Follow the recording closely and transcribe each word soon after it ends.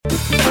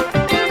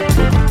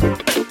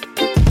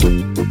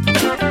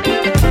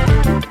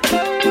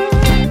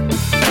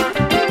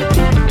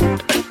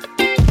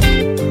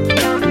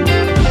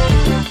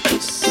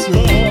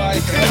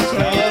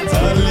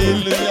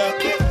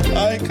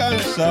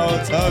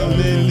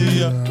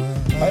hallelujah.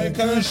 I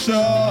can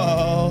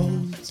shout,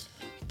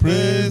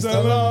 praise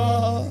the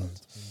Lord.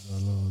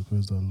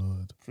 Praise the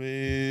Lord.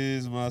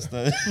 Praise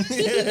Master.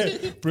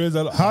 Praise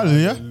the Lord.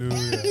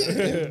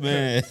 Hallelujah.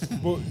 Man.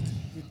 But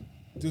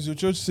does your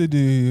church say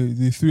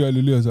the three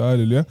hallelujahs are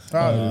hallelujah?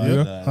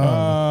 Hallelujah.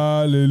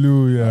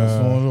 Hallelujah.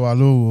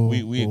 Hello.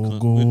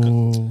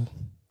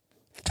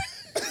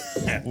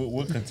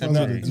 We're Now,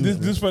 contemporary.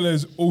 this fella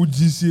is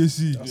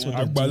OGCSE. what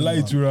they're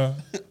Agbala doing, Itura.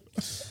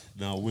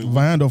 Now we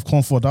Vine of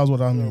comfort. That's what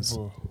that means.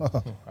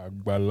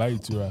 Agbala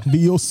Itura.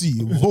 BOC.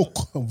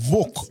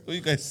 Voke. what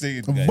you guys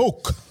saying, guys?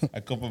 Voke. I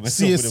cover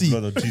myself with the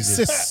blood of CSC.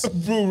 Jesus. Sis.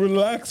 Bro,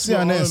 relax.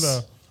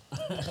 CNS.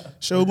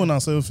 Showman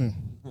and selfie.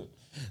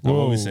 Now,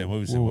 what we saying? What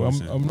we saying? What we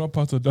saying? I'm not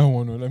part of that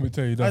one. Let me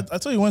tell you that. I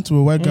thought you went to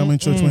a white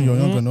garment church when you were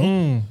younger,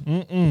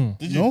 no?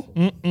 Did you?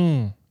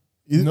 No?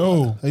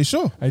 No. Are you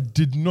sure? I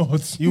did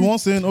not. You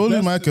won't sing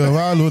Holy Michael,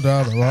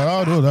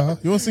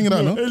 Waloda. You won't sing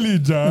that, no?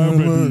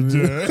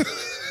 Elijah.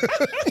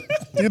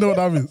 You know what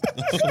that means?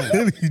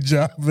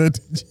 Elijah, but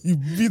you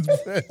beat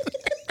bed.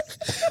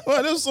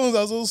 Well, those songs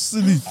are so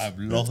silly.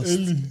 I'm lost.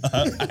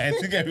 I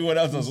think everyone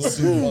else was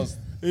also lost.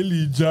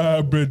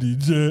 Elijah, Brady,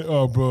 J.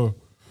 Oh, bro.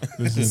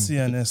 Listen,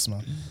 CNS,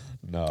 man.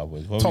 Nah,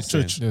 boys. What Top we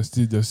saying? church.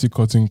 they're still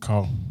cutting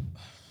cow.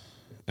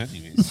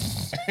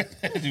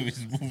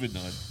 Anyways, moving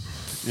on.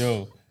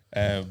 Yo,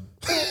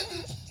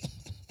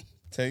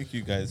 thank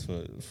you guys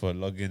for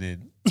logging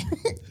in.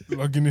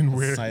 Logging in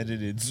where?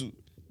 Signing in.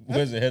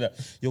 Where's the header?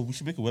 Yo, we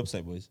should make a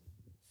website, boys.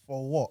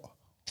 For what?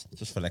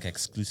 Just for like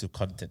exclusive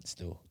content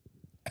still.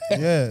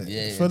 Yeah,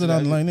 Yeah, further yeah,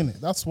 down the line, innit?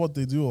 That's what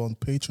they do on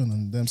Patreon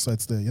and them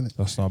sites there, innit?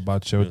 That's not a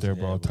bad show there,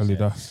 bro. I'll tell you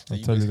that. So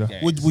I'll tell you that.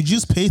 guys- Would you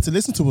just pay to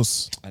listen to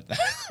us?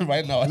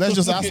 right now. Let's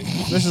just ask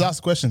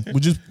a question.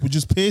 Would you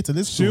just pay to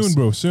listen to us? Soon,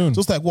 bro. Soon.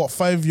 Just like what,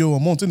 €5 a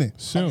month, innit?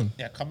 Soon.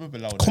 Yeah, comment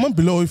below. Comment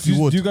below if you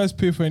Do would. you guys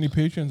pay for any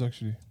patrons,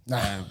 actually?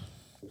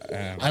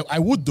 I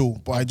would though,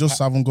 but I just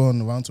haven't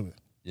gone around to it.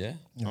 Yeah,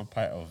 I'm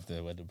part of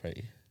the wedding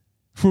party.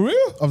 For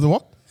real? Of the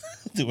what?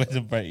 The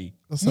wedding party.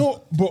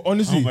 No, but How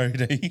honestly,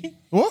 married are you?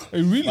 What?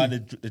 really?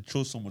 Man, they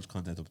throw so much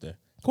content up there.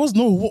 What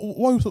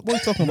are you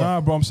talking about? Nah,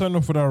 bro, I'm signing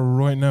up for that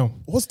right now.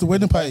 What's the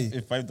wedding party?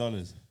 It's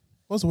 $5.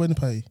 What's the wedding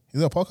party?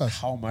 Is it a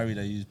podcast? How married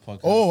are you? Podcast.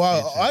 Oh,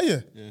 wow. Are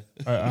you?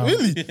 Yeah.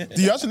 Really?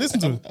 Do you actually listen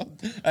to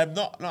it? I'm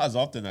not as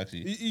often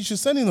actually. You should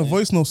send in a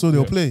voice note so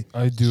they'll play.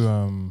 I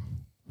do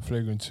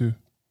Flagrant 2.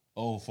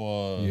 Oh,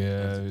 for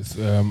Yeah, it's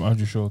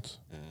Andrew Schultz.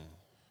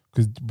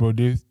 Because, bro,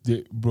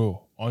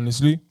 bro,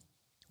 honestly,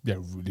 they're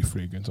really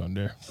fragrant on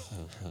there.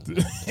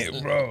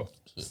 Bro,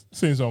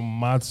 saying some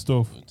mad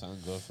stuff.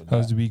 Thank God for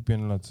How's that. the week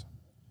been, lads?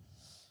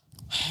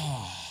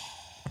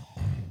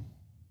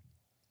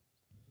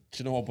 Do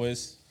you know what,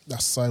 boys?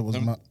 That side was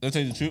mad. Let me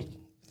tell you the truth.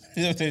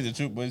 Let me tell you the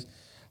truth, boys.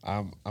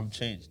 I'm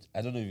changed.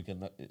 I don't know if you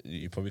can.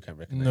 You probably can't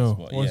recognize. No,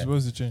 but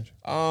what's the change?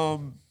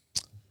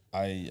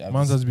 I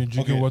Mans has been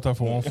drinking water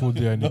for one full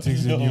day and he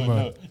thinks he's a new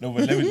man. No,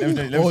 but let me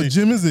tell you. Oh,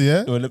 Jim is it,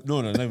 yeah? No,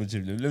 let me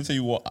Jim. Let me tell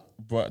you what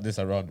brought this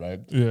around, right?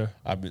 Yeah.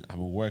 I'm at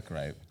work,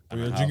 right? But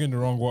you're drinking the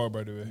wrong water,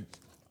 by the way.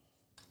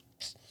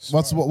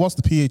 What's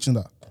the pH in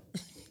that?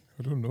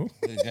 I don't know.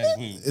 Guys,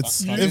 wait.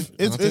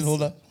 It's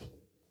Hold up.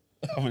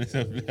 I'm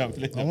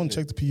playing. I want to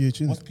check the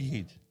pH in What's it.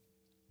 pH?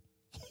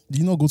 Do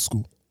you know good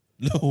school?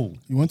 No.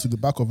 You went to the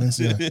back of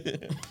NCI.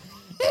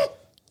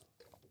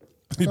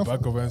 The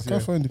back of Can't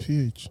NCA. find the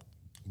pH.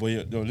 But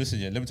yeah, no, listen,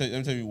 yeah. Let me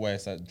tell you why I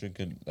started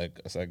drinking. Like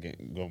I started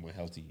going my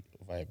healthy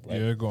vibe,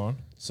 right? Yeah, go on.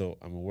 So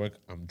I'm at work.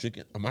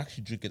 I'm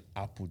actually drinking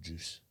apple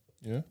juice.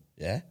 Yeah.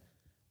 Yeah.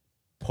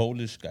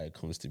 Polish guy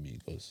comes to me.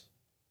 He goes,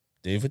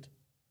 David,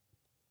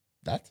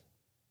 that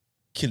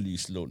kill you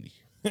slowly.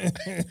 he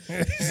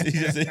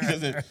just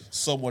said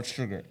so much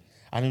sugar.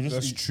 And it was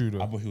just, That's true,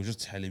 though. But he was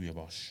just telling me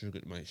about sugar,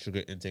 my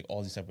sugar intake,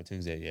 all these type of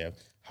things there. Yeah,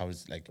 how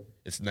it's like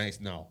it's nice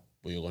now,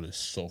 but you're gonna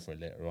suffer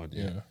later on.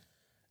 Yeah,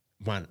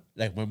 man.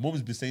 Like my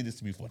mom's been saying this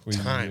to me for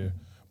time. Yeah.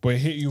 But it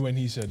hit you when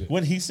he said it.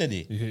 When he said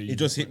it, hit you it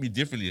just hit me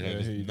differently. Yeah, I it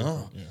was, hit you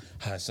nah. different,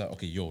 I said,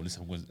 okay, yo,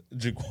 listen, I'm going to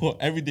drink water.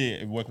 Every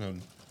day I'm working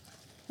on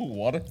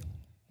water.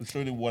 I'm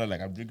showing you water, like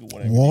I'm drinking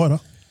water. every day. Water.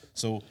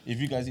 So if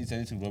you guys eat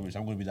anything rubbish,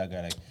 I'm going to be that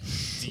guy like,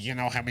 do you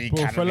know how many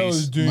Bro, fella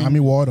was calories? Miami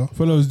water.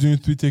 doing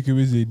 3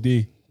 takeaways a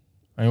day.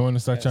 And you want to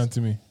start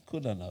chanting me.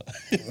 Could I not?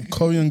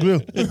 Korean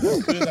grill.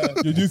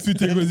 You do 3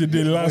 takeaways a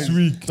day last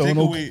week.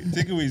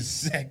 Takeaway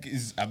sec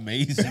is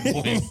amazing,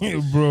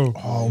 boys. Bro.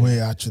 Oh, wait,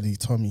 actually,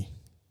 Tommy.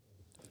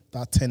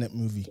 That Tenet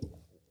movie.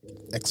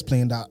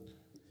 Explain that.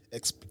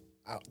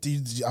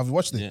 Have you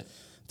watched it? Yeah.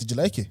 Did you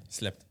like it?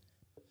 Slept.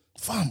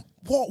 Fam,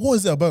 what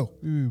is it about?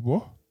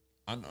 What?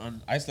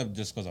 And I slept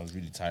just because I was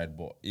really tired,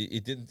 but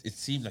it didn't. It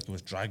seemed like it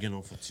was dragging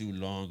on for too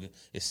long.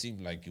 It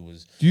seemed like it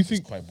was. Do you it was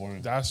think quite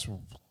boring? That's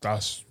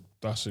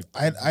a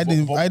I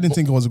didn't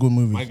think it was a good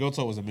movie. My girl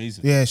thought it was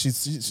amazing. Yeah, she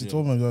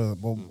told me,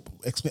 but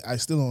explain. I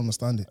still don't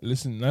understand it.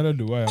 Listen, neither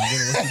do I. I'm gonna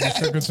watch it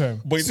the second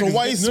time. But So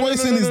why is why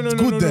saying it's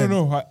good then?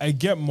 No. I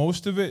get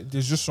most of it.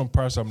 There's just some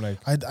parts I'm like.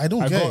 I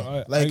don't I get got-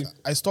 it. Like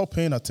I stopped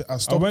paying. I I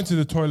stopped. went to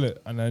the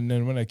toilet and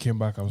then when I came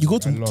back, I was You go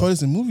like, to I lost.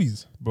 toilets in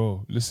movies.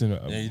 bro. Listen,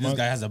 Yeah, this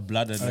guy has a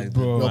bladder. Like,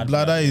 bro. Your mad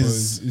bladder bladder.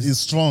 is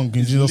strong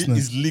in Jesus' name.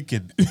 It's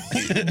leaking.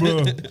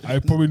 bro.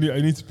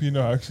 I need to pee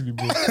now, actually,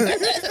 bro.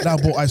 Nah,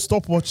 but I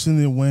stopped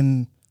watching it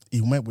when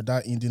he went with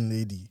that Indian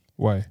lady.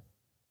 Why?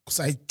 Because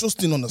I just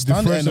didn't The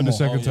understand it first and anymore. the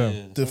second Oh, time.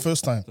 yeah. The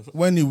first time.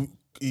 When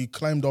he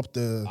climbed up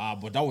the...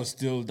 But that was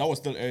still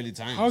early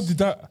times. How did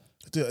that?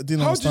 Didn't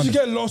How understand did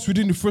you it. get lost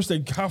within the first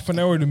like half an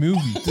hour of the movie?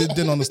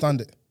 Didn't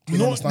understand it. Didn't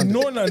No, understand it.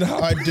 none had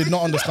happened. I did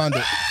not understand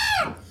it.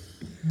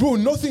 Bro,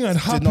 nothing had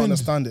Did happened. not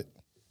understand it.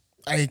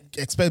 I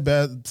expect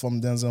better from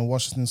Denzel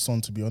Washington's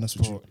son, to be honest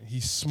with Bro, you. he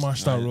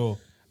smashed that role.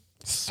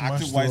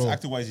 Smashed the role.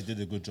 Acting wise, he did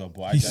a good job.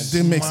 But He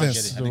Didn't make smashed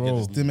sense. the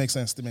role. Didn't make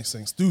sense. Didn't make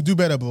sense. Do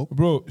better, bro.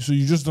 Bro, so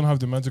you just don't have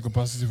the mental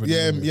capacity for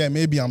Yeah, the movie. yeah.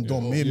 Maybe I'm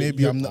dumb.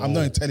 Maybe I'm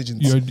not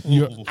intelligent.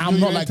 You're I'm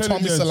not like Tommy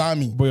intelligent,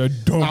 Salami. but you're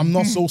dumb. I'm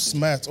not so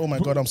smart. Oh my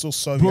god, I'm so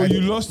sorry. Bro,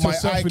 you lost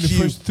yourself in the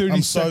first 30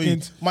 I'm sorry.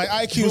 seconds. My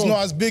IQ is Bro, not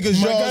as big as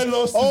my guy yours.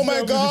 lost Oh himself my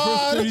in the first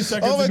god. 30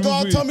 seconds Oh my of the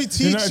god, movie. Tommy, You're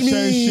teach not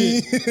sharing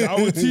me. shit. I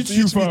will teach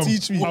you, fam.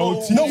 Teach me. I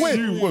will teach No, you. wait.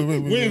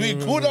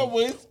 Cool down,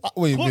 wait.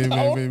 Wait.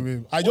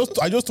 I just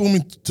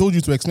told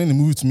you to explain the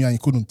movie to me and you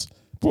couldn't.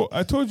 Bro,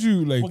 I told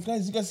you, like, But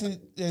guys, you guys say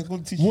it's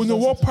going to teach well, you. no,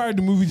 what part of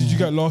the movie did you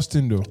get lost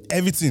in, though?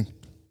 Everything.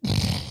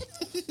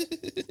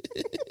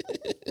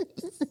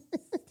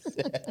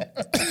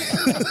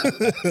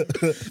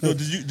 No,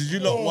 did you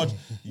not watch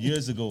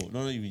years ago?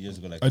 No, not even years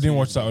ago. Like I didn't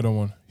watch that other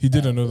one. He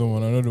did another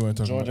one. Another one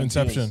talking about Jordan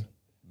Inception. Peele's.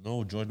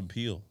 No, Jordan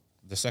Peele.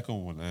 The second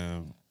one.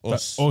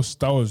 Us. Us.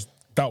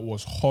 That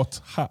was hot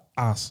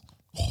ass.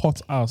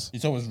 Hot ass. You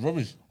thought it was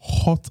rubbish.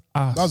 Hot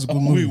ass. That's a good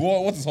Wait, movie.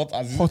 what is hot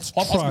as? hot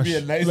Hot trash. as to be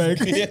a nice. Like,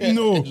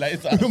 no.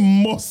 nice ass.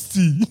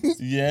 Musty.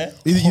 Yeah.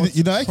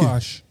 You don't like it?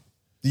 Trash.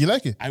 Do you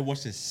like it? I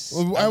watched this.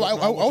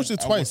 I watched it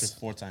I twice. watched it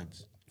 4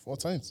 times. 4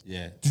 times.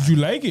 Yeah. Did you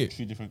like it?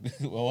 3 different.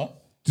 Well, what?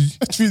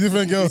 3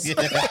 different girls. No,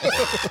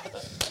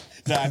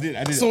 I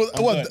did. So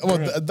I'm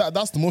good.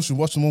 that's the most you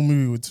watched one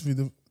movie with 3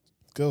 different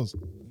girls.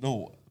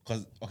 No,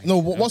 because okay. No,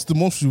 what's the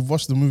most you've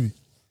watched the movie?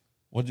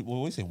 What are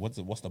you saying? What's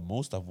the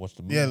most I've watched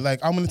the movie? Yeah,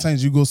 like how many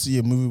times you go see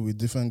a movie with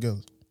different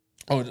girls?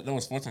 Oh, that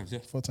was 4 times. Yeah.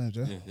 4 times,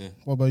 yeah? Yeah.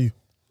 What about you?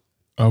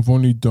 I've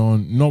only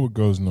done, not with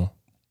girls, no.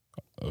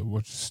 I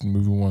watched the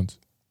movie once.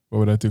 Why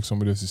would I take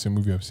somebody else to see a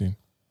movie I've seen?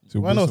 So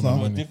Why not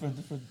now? Different.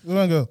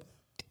 Different girl.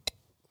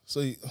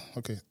 So,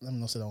 okay, let me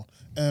not say that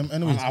one.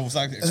 Anyways, I was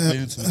like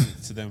explaining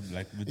to them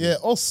like. With yeah,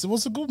 Us, it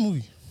was a good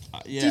movie.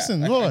 yeah.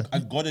 decent, I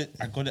alright. got it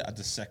at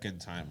the second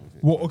time of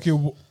it. Well, okay,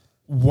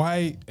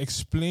 why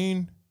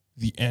explain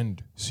the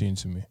end scene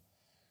to me?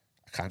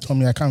 Tell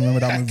me, I can't remember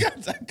that movie. I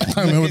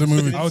can't remember the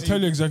movie. I'll tell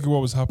you exactly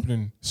what was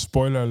happening.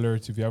 Spoiler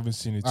alert if you haven't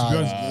seen it. To be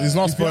honest, It's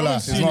not if you spoiler. haven't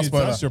It's seen not it,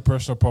 spoiler. that's your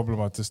personal problem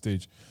at this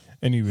stage.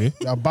 Anyway,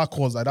 You're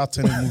backwards like that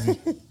tennis movie.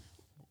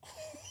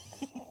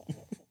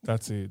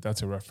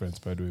 that's a reference,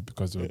 by the way,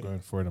 because they were going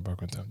forward and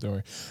back on time. Don't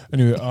worry.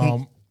 Anyway,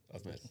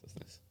 That's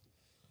nice.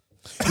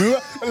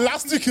 Remember,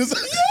 last week is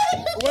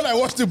when I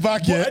watched it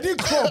back, yeah. I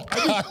didn't crop.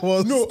 I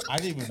was, no, I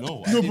didn't even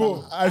know. No,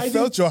 bro. I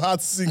felt your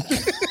heart sink.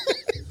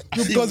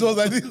 Because it was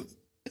like this.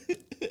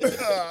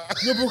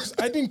 No, because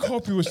I didn't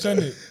copy was saying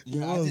it.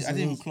 Yeah, I didn't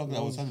even clock that.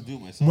 I was trying to do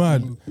it myself.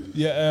 Mad.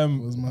 Yeah,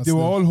 mad they were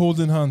stuff. all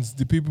holding hands.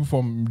 The people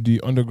from the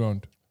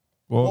underground.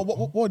 Well,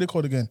 What were they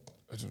called again?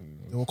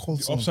 They were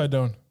called something. upside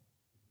down.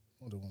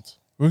 What they want?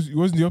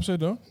 Wasn't the upside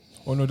down?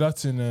 Oh no,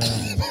 that's in. The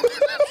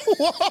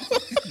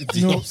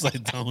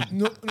upside down.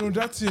 No,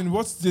 that's in.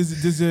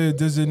 There's a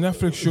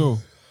Netflix show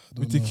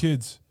with the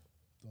kids.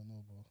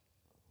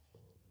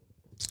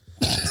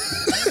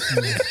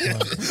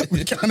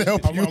 We can't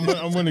help you.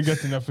 I'm gonna get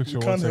the Netflix show.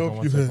 Can't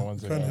help you, man. One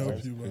Can't second.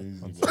 help you,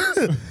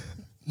 man.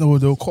 No,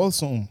 they were called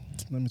something.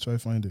 Let me try to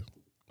find it.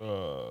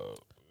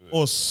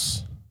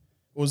 Us.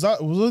 Was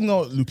it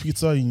not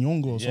Lupita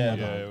Nyong'o or something Yeah, like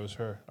Yeah, that? it was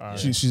her.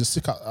 She's a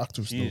sick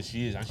actress She though. is,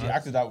 and she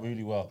acted out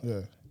really well.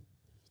 Yeah.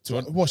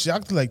 Well, she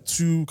acted like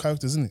 2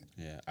 characters, isn't it?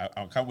 Yeah,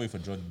 I can't wait for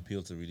Jordan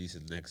Peele to release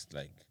it next.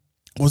 Like,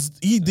 Was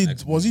he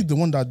next the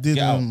one that did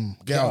Get Out.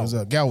 Get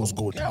Out? Get Out was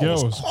good. Yeah,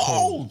 it was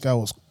cold. Get Out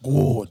was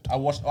good. I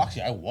watched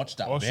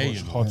that. Also, Very,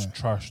 was hot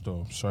trash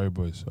though. Sorry,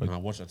 boys. I think I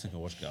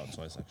watched Get Out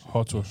twice actually.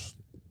 Hot was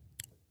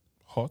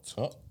hot.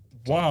 Oh.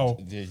 Wow.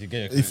 Yeah, you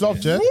get He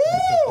flopped, yeah?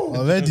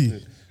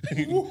 Already.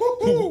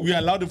 We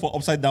allowed it for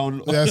upside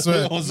down. Yeah, I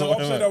swear. Also,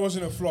 upside that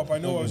wasn't a flop. I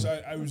know.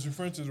 I was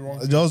referring to the wrong.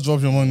 Just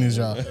drop your money, yeah.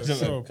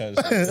 So,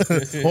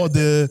 Or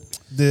the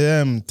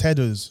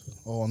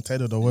Tedders or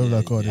Untethered or whatever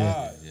they're called.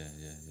 Yeah. yeah.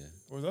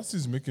 well, that's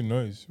just making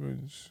noise.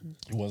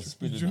 It was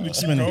spinning. You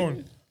keep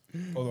going.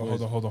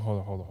 Hold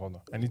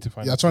on. I need to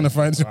find You're it. trying to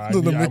find it.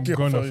 I'm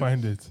gonna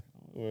find it.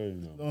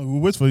 We'll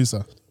wait for you,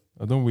 sir.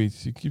 Don't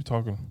wait. You keep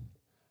talking.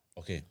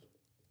 Okay.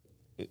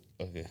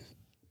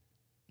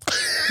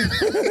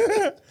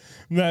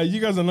 Nah, you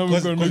guys are not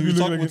going to make me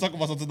look like we'll it. talk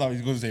about something that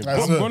he's going to say. I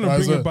I'm swear, going to I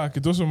bring swear. it back.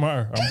 It doesn't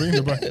matter. I'm bringing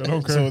it back. I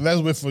don't care. So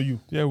let's wait for you.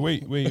 Yeah,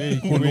 wait.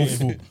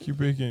 Wonderful. Keep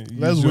making.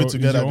 Let's It's wait your-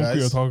 together, it's your uncle guys.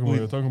 You're talking about. Wait.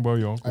 You're talking about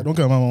your uncle. I don't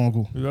care about my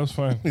uncle. That's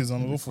fine. He's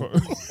unlawful.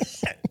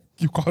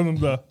 Keep calling him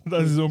that.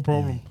 That's his own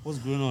problem. What's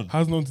going on?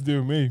 Has nothing to do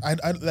with me. I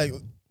like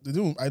they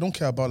do. I don't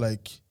care about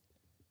like.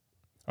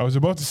 I was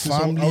about to say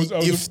family, I was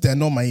if they're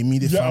not my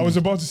immediate I family. was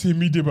about to say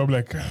immediate, but I'm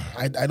like,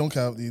 I don't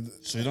care.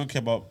 So you don't care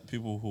about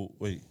people who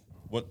wait.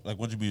 What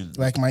do you mean?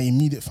 Like my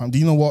immediate family. Do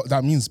you know what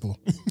that means, bro?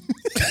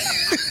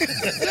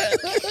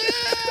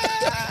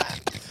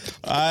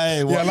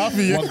 Aye,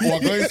 laughing, yeah.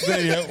 What going to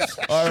say? Yeah.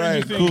 All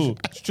right, cool.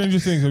 Stranger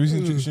Things. Have you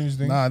seen Stranger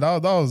Things? Nah,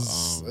 that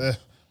was.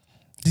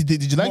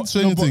 Did you like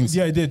Stranger but- Things?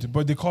 Yeah, I did,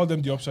 but they called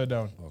them the Upside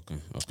Down. Okay.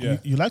 Yeah,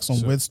 You like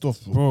some weird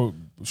stuff, bro. bro,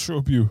 shut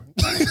up, you.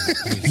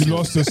 You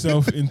lost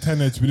yourself in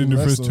tenets within the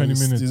first 20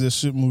 minutes. It's a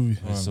shit movie.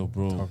 So,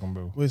 bro, Talking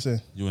about. What you say?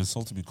 you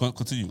insulted me.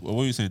 Continue. What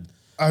were you saying?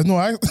 I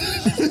know.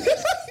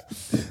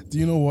 Do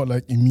you know what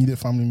like immediate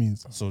family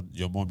means? So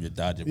your mom, your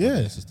dad, your Yeah.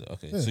 brother, your sister.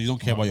 Okay. So you don't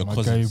care about your My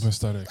guy cousins. even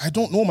started. I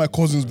don't know my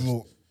cousins,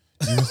 bro.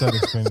 You even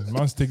started explaining.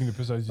 Man's taking the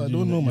piss out of you. I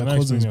don't know You're my not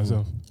cousins, explaining bro.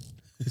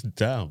 yourself.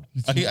 Damn.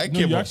 I No, care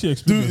you about. actually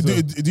explained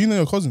yourself. Do you know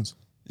your cousins?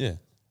 Yeah.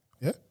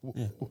 Yeah?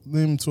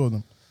 Name two of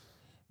them.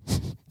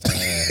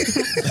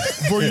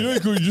 Bro, you know you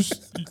could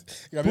just.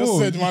 Yeah,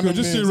 Bro, you could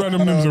just say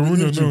random names and ruin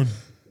your known.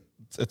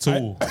 A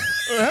tool.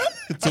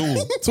 A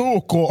tool.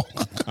 Toko,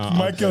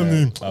 Michael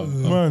name.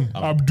 Man,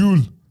 Abdul.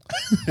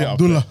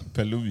 Abdullah,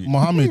 Pelumi.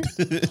 Mohammed.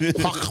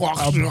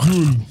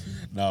 Abdul.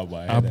 No,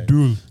 but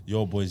Abdul.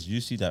 Yo, boys, you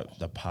see that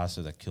the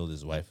pastor that killed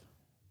his wife?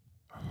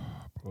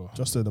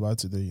 Just said about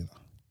today, you know.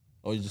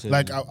 Oh, you just said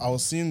Like I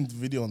was seeing the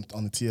video on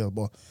the TL,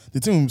 but the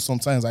thing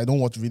sometimes I don't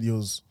watch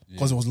videos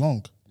because it was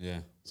long. yeah.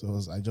 So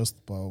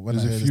but when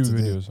There's I a heard few it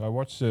today, videos. I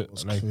watched it. it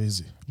was Like,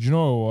 crazy. do you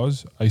know what it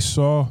was? I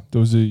saw there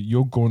was a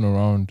yoke going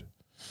around,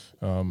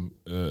 a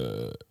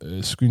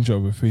screenshot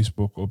of a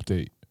Facebook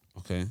update,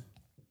 Okay.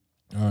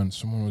 and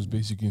someone was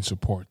basically in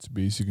support,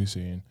 basically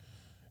saying,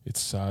 "It's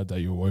sad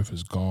that your wife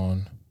is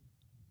gone."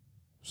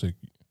 It's like,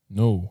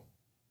 no,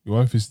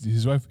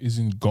 his wife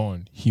isn't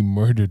gone. He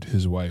murdered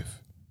his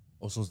wife.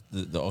 Also,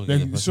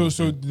 Like,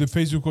 so the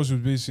Facebook post was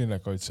basically saying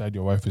like, "Oh, it's sad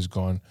your wife is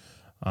gone,"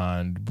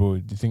 and bro,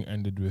 the thing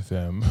ended with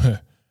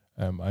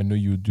I know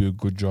you do a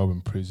good job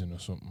in prison or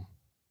something,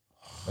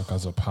 like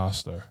as a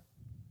pastor,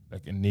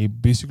 like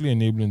basically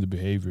enabling the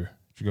behavior.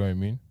 Do you get what I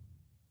mean?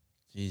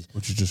 Jeez.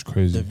 Which is just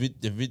crazy.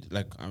 The vid,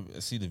 like I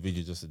see the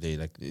video just today.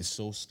 Like it's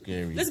so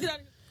scary. Let's get out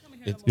of here. Come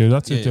here. Yeah,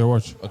 that's it. Yeah. There,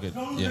 watch. Okay.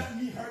 Yeah.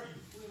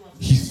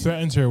 He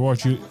threatens her.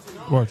 Watch you.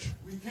 Watch.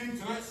 We came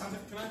tonight.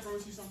 Can I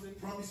promise you something?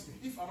 Promise me.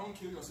 If I don't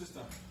kill your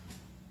sister,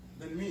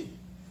 then me,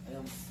 I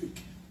am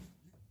fake.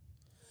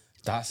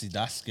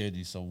 That scared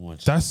you so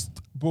much. That's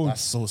bro.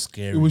 That's so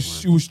scary. It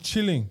was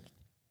chilling.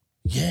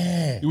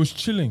 Yeah. It was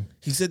chilling.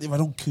 He said, "If I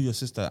don't kill your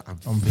sister, I'm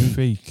I'm fake."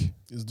 fake.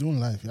 He's doing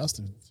life. He has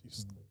to.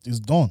 He's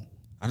done.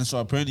 And so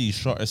apparently he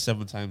shot her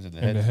 7 times in the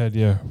In head. the head,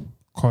 yeah.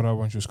 Caught her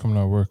when she was coming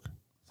out of work.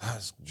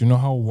 That's Do you know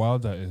how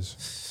wild that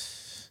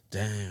is?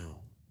 damn.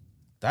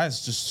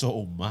 That's just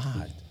so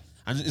mad.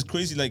 And it's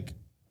crazy. Like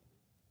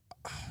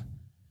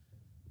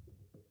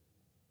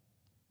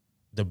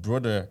the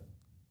brother,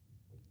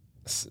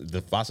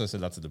 the pastor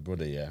said that to the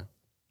brother. Yeah.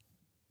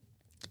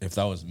 If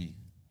that was me,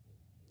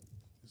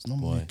 He's not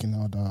Boy. making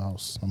out that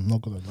house. I'm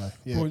not gonna lie.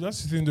 Yeah. Bro,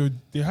 that's the thing though.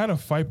 They had a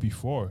fight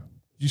before.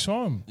 You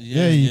saw him.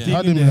 Yeah, he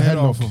had him Digging in the the head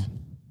off headlock. him.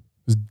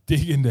 Was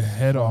digging the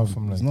head off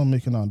him. Like, He's not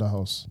making out that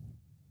house.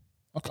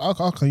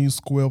 How can you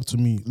square up to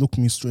me, look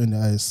me straight in the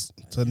eyes,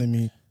 telling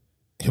me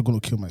you're gonna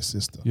kill my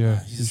sister?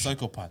 yeah, He's a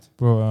psychopath.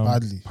 bro.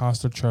 Badly.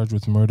 Pastor charged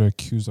with murder,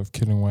 accused of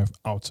killing wife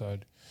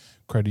outside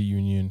credit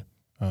union,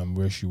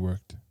 where she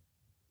worked.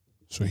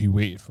 So he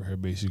waited for her,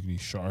 basically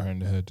shot her in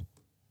the head.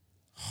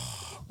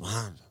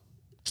 Man,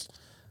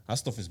 that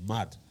stuff is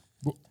mad.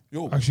 But-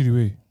 Yo, Actually,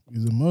 wait.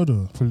 He's a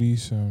murderer.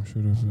 Police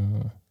should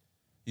have.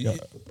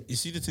 you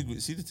see the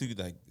thing,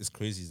 like it's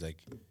crazy. It's like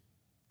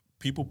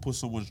people put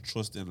so much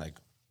trust in like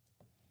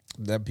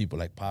them people,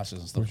 like pastors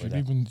and Bro, stuff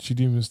like that. she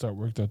didn't even start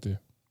work that day.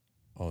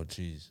 Oh,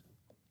 jeez.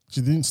 She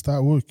didn't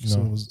start work. So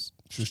No. it was,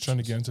 She was trying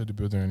to get into the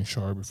building and he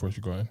shot her before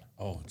she got in.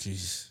 Oh,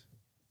 jeez.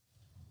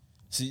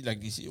 See,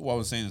 like you see, what I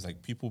was saying is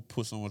like people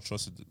put so much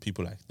trust in the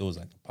people like those,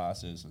 like the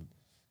pastors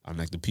and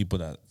like the people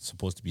that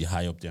supposed to be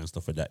high up there and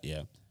stuff like that.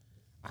 Yeah,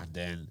 and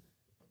then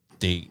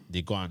they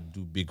go and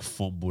do big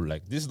fumble.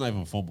 Like this is not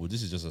even fumble.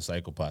 This is just a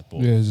psychopath. Bro.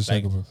 Yeah, he's a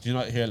like, psychopath. Do you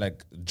not hear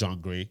like John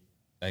Gray?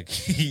 Like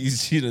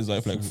he's cheated his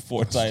wife like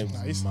 4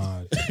 times.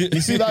 Mad. you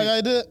see that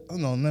guy there?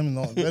 No,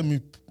 let me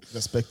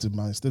respect him,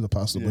 man. He's still a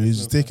pastor, but he's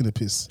just taking the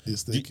piss.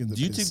 He's taking the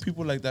Do you piss. think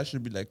people like that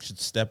should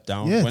step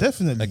down? Yeah,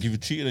 definitely. Like if you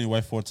cheated on your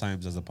wife 4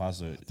 times as a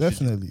pastor,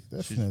 Definitely.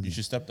 you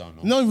should step down.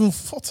 No? Not even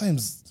 4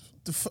 times.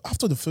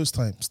 After the first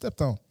time, step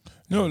down.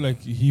 No,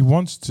 like he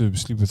wants to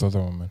sleep with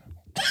other women.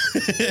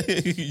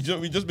 You know,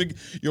 we just make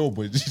but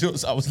you know,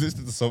 so I was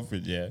listening to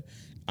something, yeah,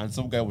 and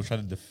some guy was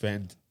trying to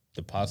defend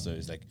the pastor.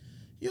 It's like,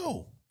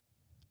 yo,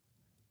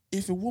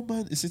 if a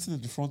woman is sitting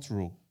in the front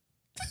row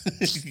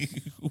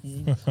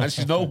and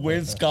she's not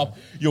wearing scarf,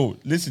 yo,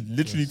 listen,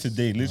 literally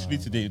today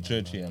in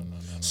church, yeah,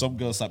 some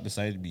girl sat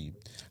beside me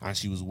and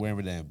she was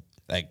wearing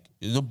like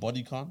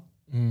bodycon,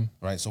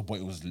 right? So, but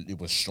it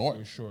was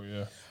short, Sure,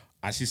 yeah.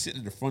 and she's sitting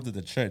in the front of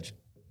the church,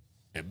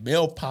 and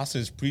male pastor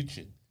is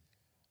preaching.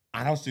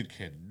 And I was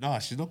thinking, nah,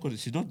 she's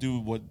not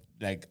doing what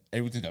like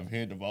everything I'm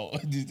hearing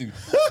about these things.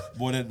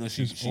 But then no,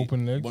 She's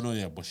open legs? But no,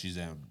 yeah, but she's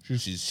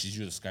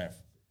used a scarf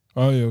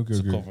Oh yeah, okay, to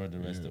okay. cover the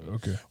rest of it.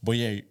 Okay. But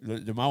yeah,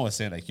 the man was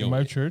saying like, yo, In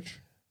my church,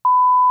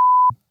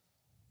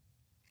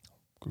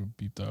 could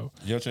beep that out.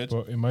 your church?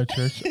 But in my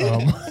church,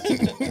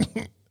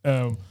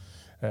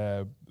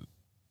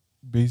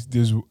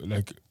 there's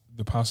like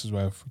the pastor's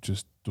wife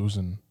just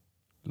doesn't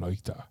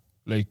like that.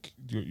 Like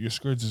your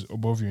skirt is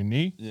above your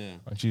knee, Yeah.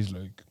 and she's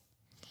like,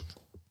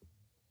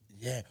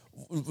 Yeah.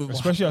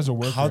 especially as a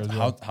worker. How, as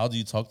well. how do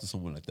you talk to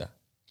someone like that?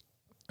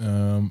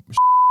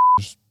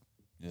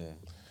 Yeah.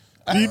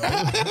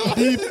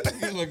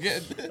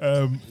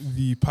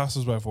 The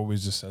pastor's wife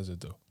always just says it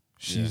though.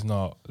 She's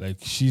not doing,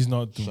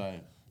 Shy.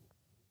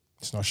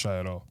 it's not shy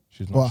at all.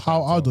 She's not. But shy how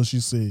at all. does she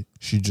say?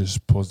 She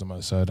just pulls them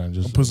aside and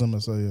just Put them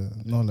aside, yeah.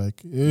 Not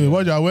like, hey,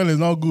 what you're wearing is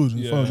not good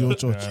in front of your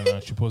church. Yeah,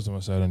 she pulls them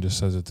aside and just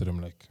says it to them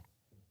like,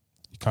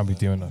 you can't be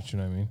doing that. You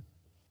know what I mean?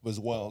 But it's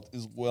wild.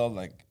 It's wild,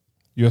 like.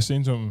 You're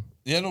saying something.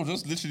 Yeah, no,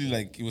 just literally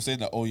like he was saying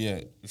that. Oh yeah,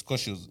 it's because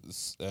she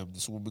was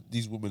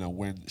these women are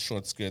wearing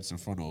short skirts in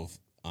front of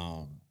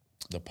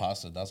the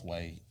pastor. That's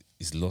why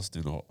he's lost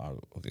in or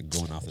okay,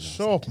 going after them.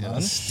 Shut up, man.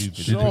 That's stupid.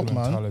 Shut isn't it? up,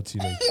 man. Mentality,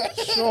 like,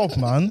 Shut up,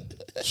 man.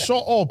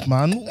 Shut up,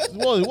 man.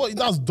 What?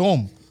 That's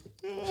dumb.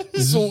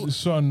 So, it's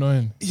so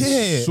annoying. Yeah.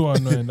 It's so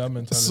annoying, that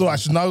mentality. so I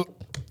should now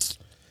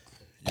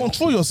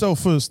control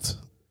yourself first.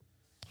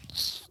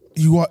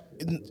 You are.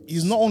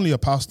 He's not only a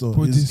pastor.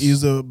 But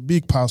He's a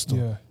big pastor.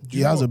 Yeah. Do He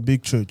you has know- a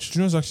big church. Do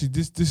you know, actually,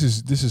 this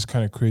is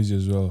kind of crazy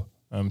as well.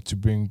 To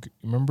bring,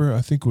 remember,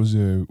 I think it was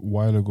a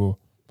while ago,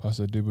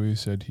 Pastor Deboye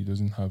said he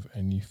doesn't have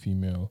any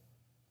female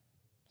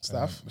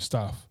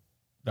staff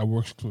that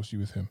works closely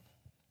with him,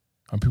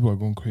 and people are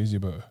going crazy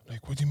about it.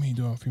 Like, what do you mean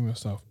you don't have female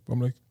staff? But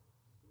I'm like,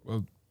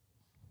 well,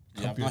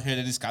 Yeah, I've not heard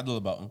any scandal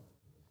about him.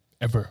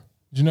 ever.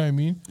 Do you know what I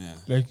mean? Yeah.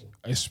 Like,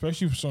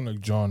 especially for someone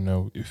like John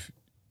now, if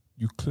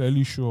you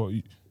clearly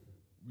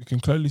we can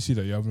clearly see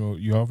that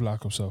you have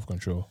lack of self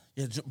control.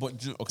 Yeah,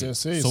 okay. They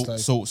say it's like-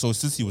 So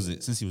since he was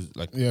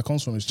like Yeah, it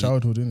comes from his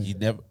childhood, isn't he it?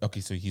 never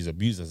so he's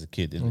abused as a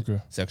kid, isn't Okay.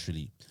 it?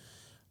 Sexually,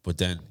 but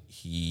then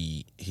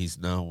he's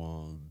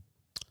now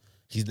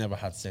he's never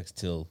had sex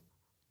till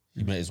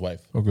he met his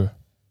wife. Okay.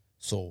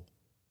 So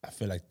I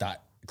feel like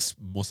that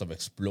must have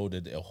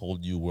exploded a whole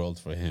new world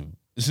for him.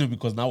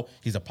 Because now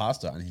he's a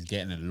pastor and he's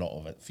getting a lot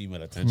of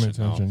female attention.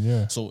 Female attention, now.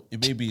 yeah. So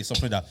it may be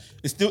something that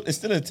it's still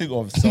a thing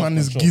of Man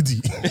is self-control.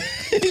 giddy.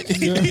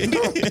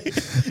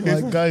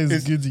 My guy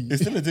is giddy.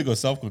 It's still a thing of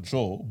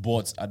self-control,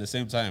 but at the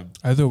same time,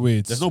 Either way,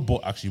 it's there's no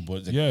but actually.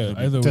 But yeah.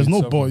 Either way, There's it's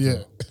no boy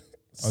self-control. yet.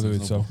 Either way,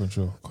 it's self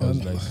control.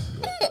 Cause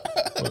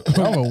like,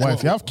 You have a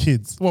wife. You have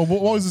kids. Well,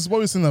 what was this? What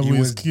was saying that he with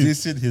was his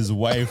kids? dissing his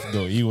wife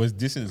though. He was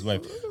dissing his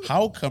wife.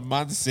 How can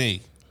man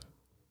say,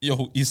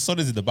 yo, his son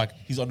is in the back.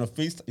 He's on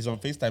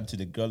FaceTime to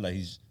the girl that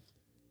he's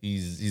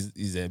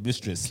a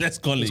mistress. Let's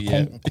call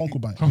it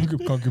Concubine.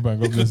 concubine,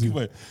 God bless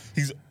you.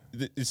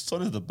 His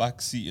son is in the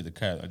back seat in the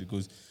car, and he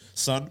goes,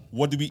 "Son,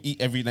 what do we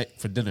eat every night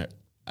for dinner?"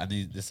 And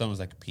the son was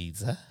like,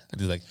 "Pizza." And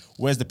he's like,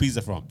 "Where's the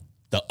pizza from?"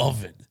 The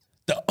oven.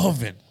 The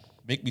oven.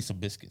 Make me some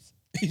biscuits.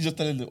 He's just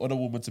telling the other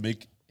woman to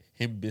make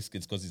him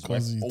biscuits because his wife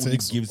 'Cause he only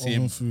takes gives oven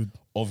him food.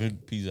 oven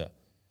pizza.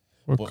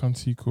 What But- can't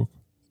he cook?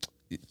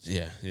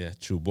 Yeah,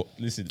 true. But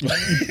listen,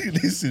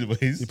 listen,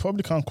 boys. He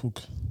probably can't cook.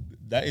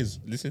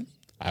 Listen,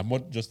 I'm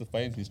not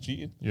justifying his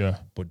cheating, Yeah.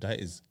 but that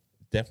is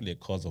definitely a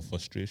cause of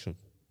frustration.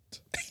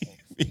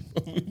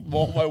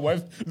 More my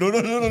wife. No.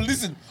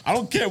 Listen, I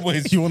don't care what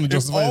his. You wanna if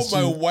justify all his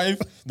my cheating? wife.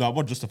 No, I'm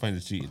not justifying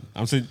his cheating.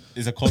 I'm saying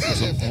it's a cause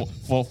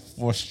for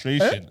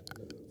frustration.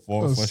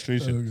 For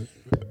frustration.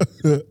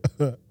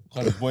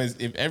 Because boys,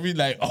 if every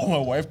night all my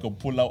wife can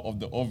pull out of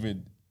the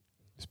oven,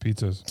 It's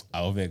pizzas.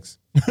 I'll vex.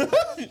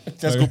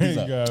 Tesco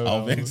pizza. Yeah,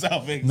 I'll vex.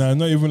 Nah,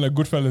 not even like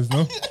Goodfellas,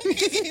 no?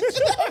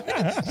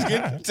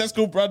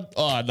 Tesco brand.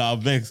 Oh, nah, I'll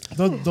vex.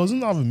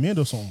 Doesn't have a maid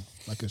or something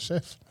like a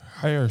chef.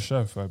 Hire a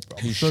chef. I'm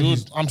He sure should.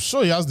 he's I'm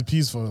sure he has the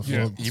peas for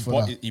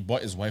that. He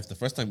bought his wife the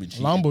first time he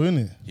cheated. Lambo,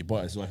 innit? He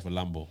bought his wife a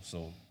Lambo.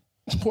 So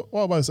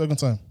What about the second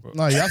time?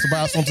 Nah, he has to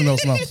buy something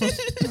else now.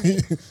 He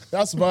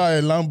has to buy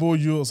a Lambo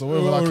Urus or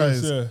whatever that car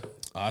is. yeah.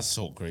 that's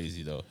so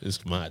crazy though.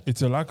 It's mad.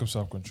 It's a lack of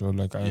self control.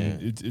 Like,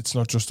 it's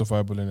not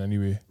justifiable in any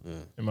way,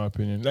 in my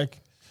opinion. Like,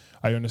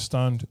 I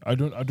understand. I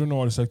don't know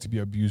what it's like to be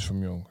abused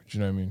from young. Do you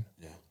know what I mean?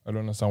 Yeah. I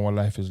don't understand what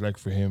life is like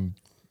for him,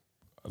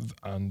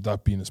 and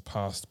that being his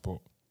past. But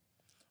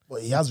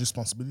But he has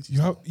responsibilities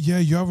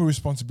you have a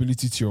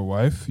responsibility to your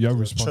wife. You have a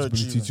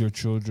responsibility even. to your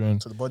children,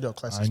 to the body of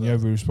Christ. as and you well.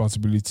 have a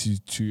responsibility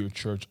to your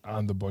church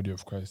and the body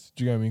of Christ.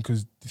 Do you get what I mean?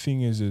 Because the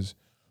thing is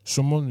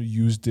someone will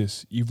use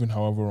this, even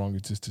however wrong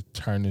it is, to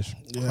tarnish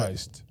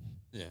Christ.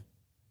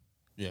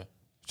 Yeah.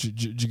 Do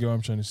you get what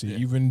I'm trying to say? Yeah.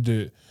 Even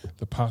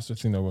the pastor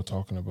thing that we're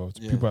talking about,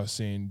 people are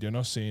saying, they're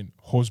not saying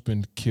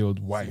husband killed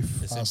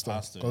wife. They say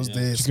pastor. Because yeah.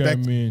 they get what I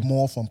expect mean?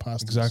 more from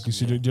pastors. Exactly.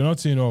 So they're not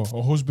saying, oh,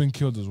 a husband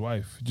killed his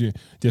wife.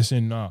 They're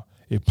saying, nah,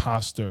 a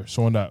pastor,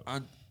 someone that...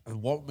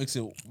 And what makes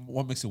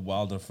it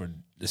wilder for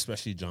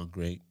especially John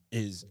Gray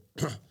is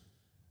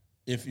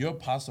if you're a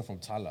pastor from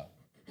Tala,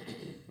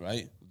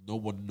 right? No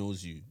one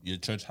knows you. Your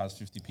church has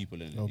 50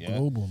 people in it. You're Yeah?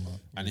 global, man.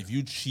 And if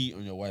you cheat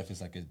on your wife,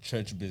 it's like a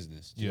church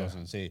business. Do you know what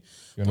I'm saying?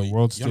 You're on a But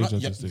world you're stage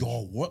at this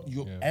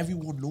stage.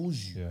 everyone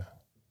knows you. Yeah.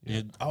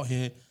 You're out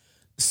here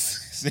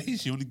saying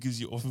she only gives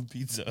you oven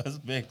pizza. That's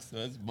vexed.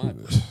 That's mad.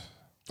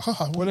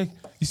 Well, like,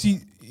 you see,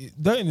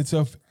 that in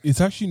itself,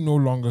 it's actually no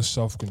longer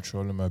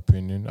self-control, in my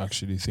opinion,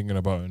 actually, thinking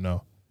about it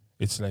now.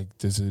 It's like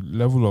there's a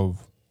level of,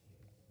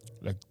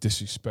 like,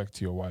 disrespect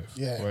to your wife.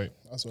 Yeah, Right?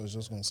 that's what I was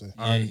just gonna say.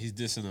 Yeah, he's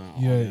dissing her.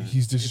 Yeah,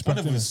 he's in front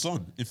of disrespecting his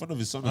son. In front of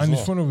his son as and well.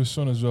 in front of his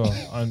son as well.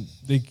 And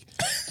they,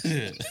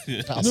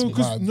 That's no,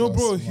 because, mad, no, that's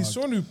bro, mad. his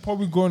son is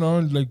probably going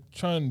around, like,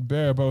 trying to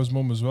bear about his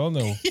mom as well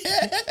now.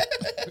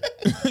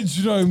 Do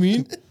you know what I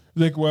mean?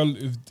 Like, well,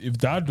 if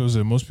dad does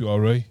it, it must be all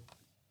right.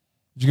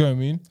 Do you get what I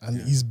mean?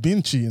 And he's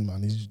been cheating,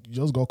 man. He's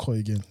just got caught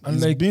again. And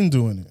He's like- been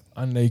doing it.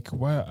 And, like,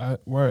 why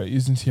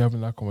isn't he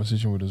having that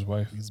conversation with his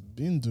wife? He's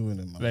been doing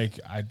it, man. Like,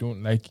 I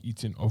don't like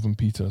eating oven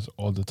pizzas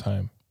all the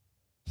time.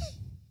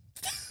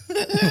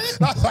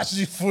 That's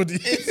actually funny.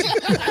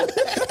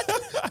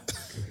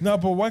 No,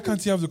 but why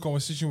can't he have the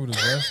conversation with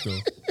his wife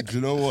though? Do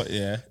you know what?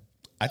 Yeah.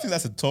 I think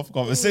that's a tough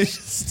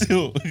conversation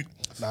still.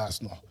 Nah,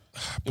 it's not.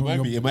 It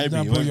might be. It might be.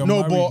 Nah, It but might you're be. No,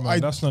 married, but man.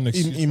 That's not an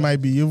excuse. he might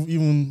be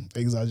even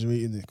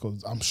exaggerating it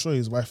because I'm sure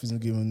his wife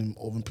isn't giving him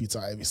oven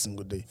pizza every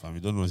single day. Fam, you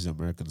don't know these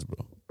Americans,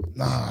 bro.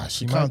 Nah,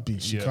 she He can't might- be.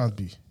 She yeah. can't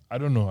be. I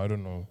don't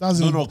know. That's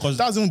No, even, no, 'cause-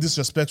 that's even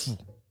disrespectful.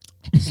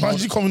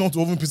 Imagine coming on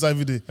to oven pizza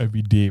every day.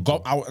 Every day,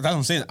 bro. That's what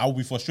I'm saying. I'll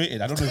be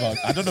frustrated. I don't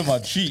know if I'll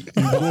cheat.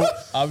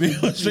 I'll be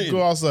frustrated.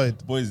 Go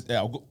outside. Boys, yeah,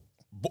 I'll go.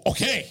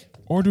 Okay.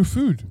 Order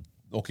food.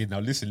 Okay, now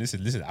listen.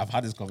 I've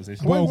had this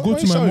conversation. Well, why go are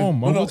to you my shouting?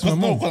 mom. I'll go to my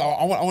mom.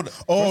 I want.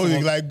 Oh, first of you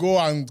all- like go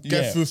and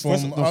get food from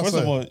outside. First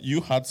of all,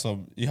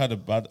 you had a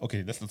bad.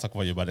 Okay, let's not talk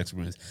about your bad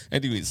experience.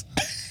 Anyways,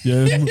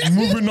 Yeah,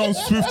 moving on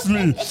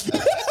swiftly.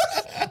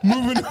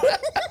 Moving on.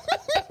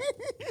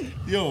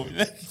 yo,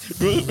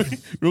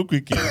 real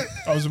quick, yeah.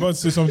 I was about to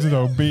say something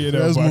that would bait it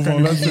out, Let's but I move can't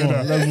on. even Let's say move that.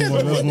 on. Let's move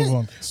on. Let's move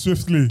on.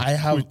 Swiftly.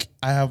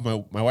 I have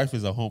my wife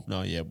is at home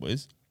now, yeah,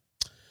 boys,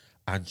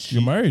 and she.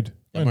 You're married?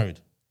 I'm married.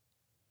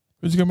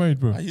 Where'd you get married,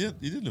 bro? You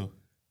didn't know.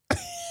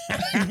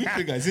 You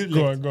think I didn't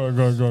Go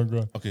know.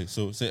 on. Okay,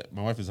 so say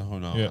my wife is at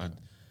home now, Yeah. and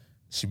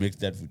she makes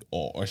that food,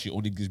 or she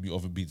only gives me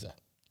oven pizza.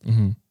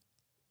 Mm-hmm.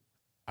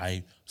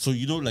 So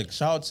like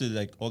shout out to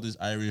like all these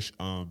Irish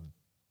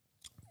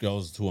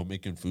girls who are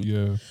making food.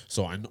 Yeah.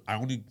 So I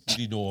only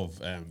really know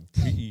of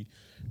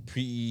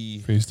pretty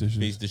Face dishes.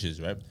 face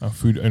dishes, right? And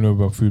food. I know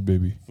about food,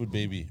 baby. Food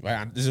baby, right?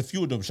 And there's a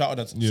few of them. Shout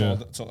out to Yeah.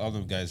 all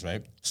them guys,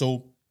 right?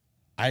 So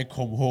I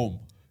come home.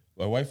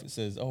 My wife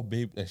says, "Oh,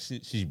 babe,"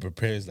 she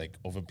prepares like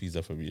oven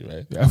pizza for me,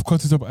 right? Yeah, I've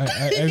cut it up.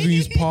 I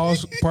use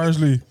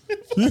parsley.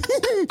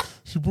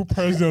 She put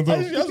parsley on top.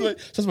 She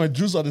has my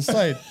juice on the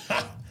side.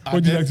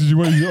 What do you like to do?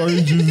 What is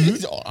orange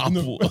juice?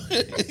 Apple.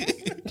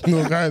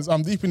 No, guys,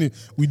 I'm deep in it.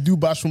 We do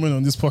bash women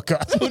on this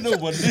podcast. No,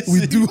 but listen.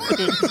 We do.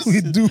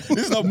 We do.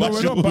 This is not No,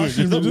 we're not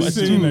bashing. bashing. We're just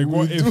saying, like,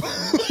 what if?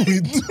 We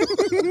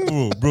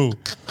do. bro.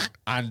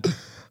 And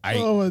I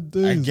Oh, my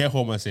days. get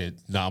home and said,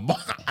 "Nah,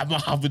 I'm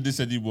not having this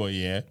anymore.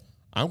 Yeah,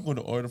 I'm going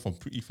to order from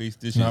Pretty Face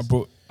Dishes." Nah,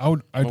 bro.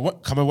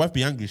 Can my wife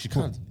be angry? She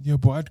can't. Yeah,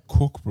 but I'd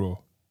cook, bro.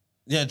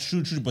 Yeah,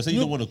 true. But say you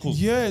don't want to cook.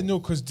 Yeah, no,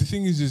 because the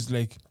thing is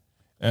like,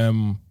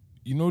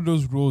 you know,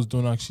 those roles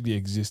don't actually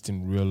exist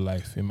in real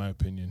life, in my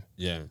opinion.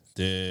 Yeah,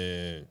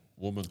 the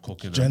woman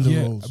cooking. Gender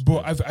Yeah, roles.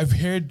 but I've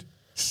heard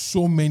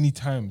so many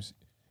times.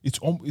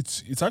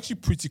 It's actually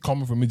pretty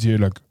common for me to hear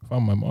like,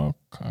 "Fam, my mom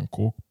can't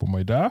cook, but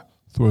my dad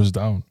throws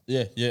down."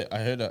 Yeah. I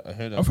heard that.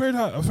 I've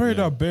heard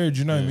that bear. Do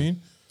you know what I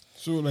mean?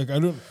 So like, I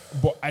don't.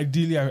 But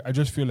ideally, I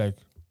just feel like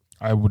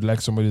I would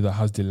like somebody that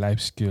has the life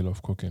skill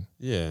of cooking.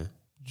 Yeah.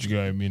 Do you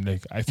know what I mean?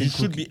 Like, I You think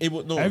should be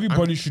able. No,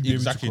 everybody should be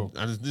able to exactly. cook.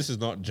 And this is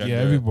not gender.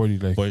 Yeah, everybody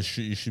like. But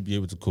you should be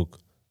able to cook.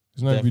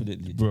 It's not definitely.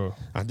 every, bro.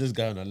 And this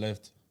guy on the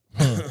left.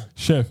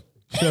 Chef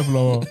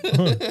Lala,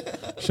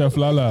 Chef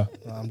Lala.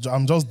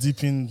 I'm just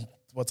deep in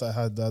what I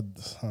had that,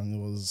 and it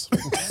was.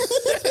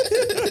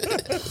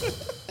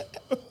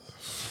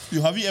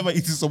 Have you ever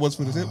eaten someone's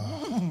food and said,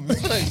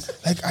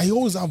 Like, I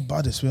always have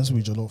bad experience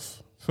with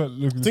jollof.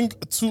 Look, I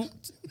think two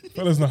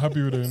fella's not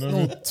happy with it. You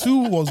know? No, 2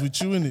 was with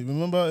you in it.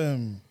 Remember?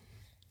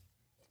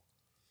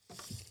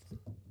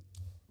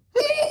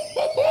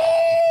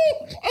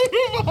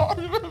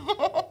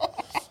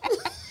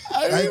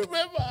 I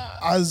remember.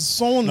 As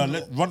someone,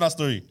 No, run that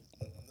story.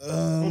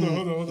 Hold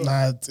on.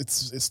 nah,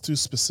 it's too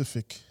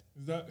specific.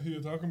 Is that who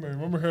you're talking about?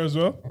 Remember her as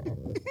well?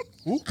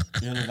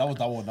 Yeah, no, that was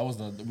that one. That was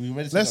the. We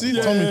already said Let's see,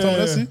 that Tommy,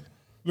 let's see.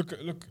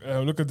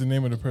 Look at the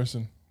name of the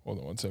person. Hold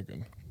on 1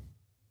 second.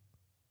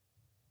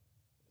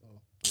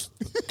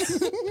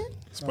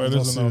 Spiders Not are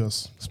not.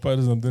 serious.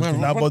 Spiders are different.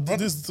 Man, Nah, Run- but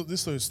this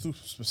story is too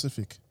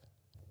specific.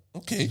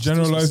 Okay.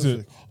 Generalize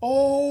it. specific.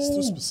 Oh, It's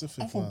too specific,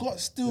 I man. forgot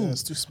still. Yeah,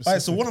 it's too All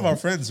right, so specific, one of man. our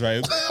friends,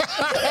 right?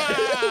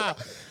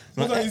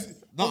 Hold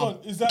on,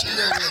 is that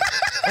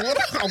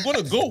I'm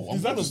gonna go.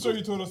 Is that the story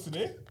you told us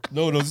today?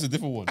 No, this is a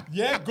different one.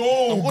 Yeah,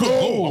 go.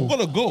 I'm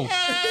gonna go. Go.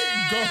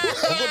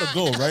 I'm gonna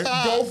go, right?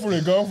 Go for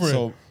it. Go for it.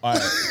 So, all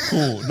right,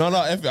 cool.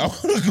 No, F it. I'm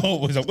gonna go,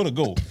 boys. I'm gonna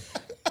go.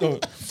 So,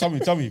 tell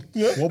me.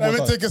 One more Let me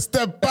time. take a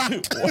step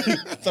back.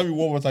 Tell me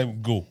one more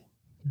time. Go.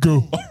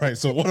 Go. All right.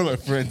 So one of my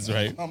friends,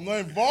 right? I'm not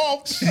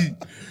involved.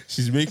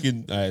 She's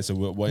making. All right. So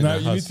we're in Now the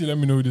you need house. to let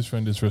me know who this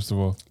friend is first of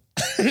all.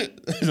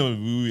 No,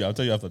 I'll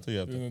tell you after.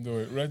 Don't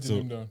worry. Write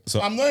them down.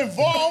 So I'm not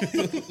involved.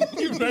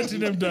 You're writing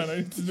them down. I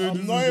need to know I'm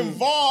this. not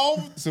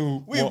involved.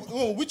 so Wait, what-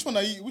 oh, which one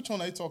are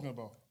you talking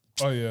about?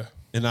 Oh yeah.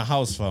 in a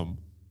house, fam.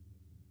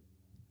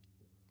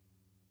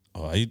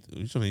 Oh,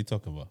 which one are you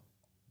talking about?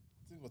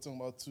 I think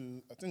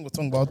we're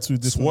talking about two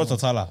different Swartz or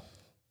ones. Tala?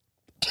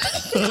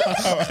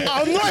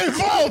 I'm not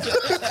involved.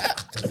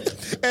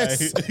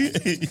 S.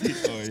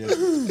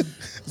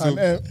 Oh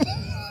yeah.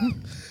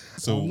 And,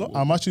 So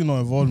I'm actually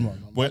not involved, man.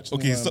 I'm But actually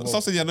okay, not so involved.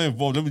 stop saying you're not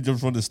involved. Let me jump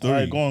from the story. All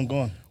right, go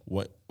on.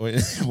 What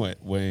in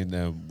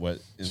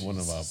one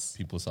of our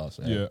people's house,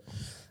 right? Yeah.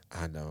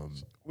 And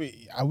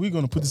Wait, are we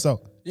gonna put this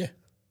out? yeah.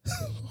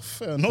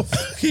 Fair enough.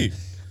 Okay.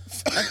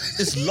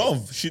 It's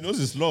love. She knows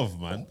it's love,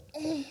 man.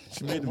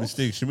 She made a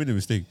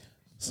mistake.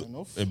 So,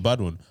 enough. a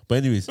bad one. But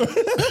anyways,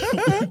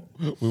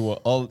 we were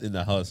all in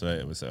the house, right?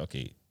 And we said,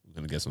 okay, we're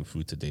gonna get some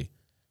food today.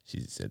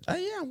 She said, oh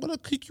yeah, I'm gonna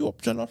cook you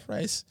up jollof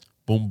rice.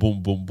 Boom,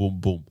 boom, boom, boom,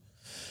 boom.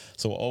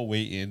 So we're all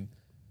waiting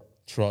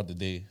throughout the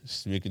day.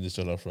 She's making this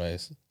jollof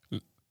rice.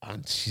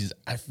 And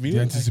I feel The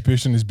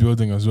anticipation is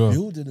building as well.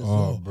 building as Oh,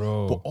 well.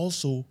 bro. But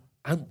also,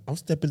 I'm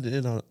stepping in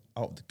and out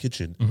of the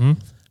kitchen, Mm-hmm.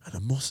 and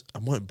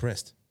I'm not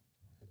impressed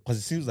because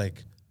it seems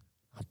like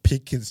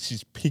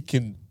she's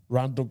picking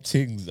random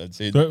things and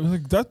saying, I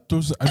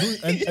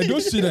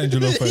don't see that in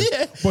jollof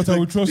rice, but I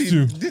will trust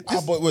you.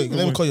 But wait,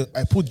 let me call you.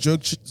 I put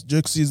jerk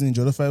season in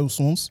jollof rice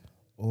once.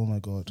 Oh my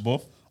god.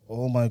 Buff.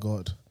 Oh my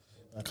god.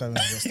 I can't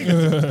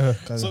even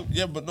just. So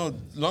yeah, but no.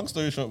 Long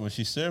story short, when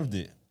she served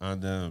it,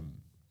 and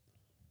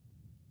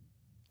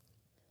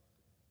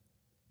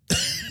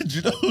do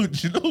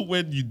you know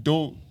when you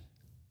don't,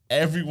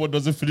 everyone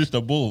doesn't finish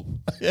the bowl.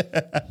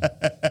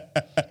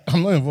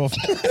 I'm not involved.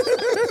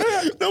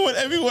 No, when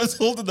everyone's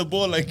holding the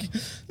ball, like,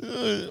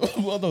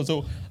 well, no.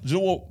 So, do you know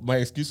what my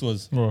excuse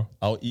was? What?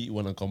 I'll eat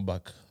when I come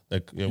back.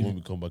 Like, yeah, when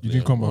we come back. you later.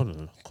 didn't come Oh, back?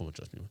 no, come on,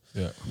 trust me.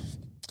 Yeah.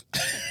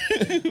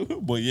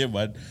 But yeah,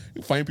 man,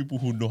 find people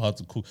who know how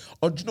to cook.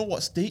 Or do you know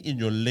what? Stay in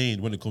your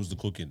lane when it comes to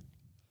cooking.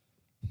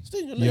 Stay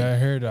in your lane. Yeah, I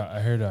heard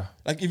that.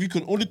 Like, if you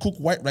can only cook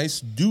white rice,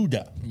 do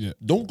that. Yeah.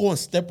 Don't go and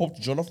step up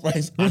to jollof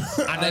rice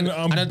and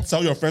then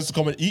tell your friends to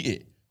come and eat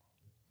it.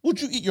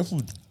 Would you eat your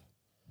food?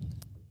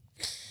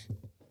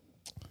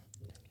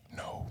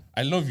 No.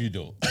 I love you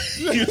though.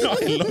 You know,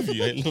 I love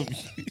you.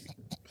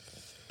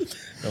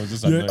 That was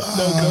just Yeah,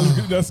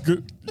 that's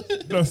good.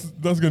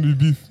 That's gonna be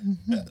beef.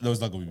 No,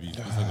 it's not gonna be beef. It's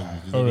not gonna be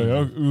beef. All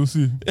right, we'll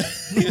see.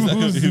 It's not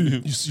gonna be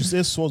beef. You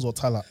say swords or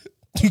tala.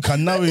 You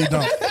can narrow it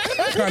down.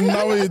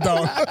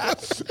 I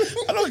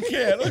don't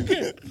care.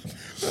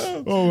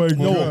 Oh my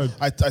No, god.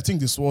 I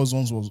think the swords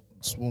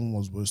one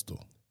was worse though.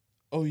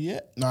 Oh yeah.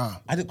 Nah,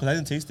 I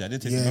didn't taste it. I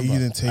didn't taste it. Yeah, Remember? you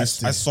didn't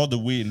taste I it. saw the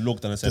way it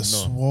looked and I said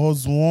the no.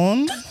 swords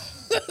one.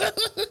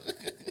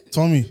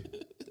 Tommy,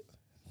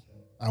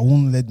 I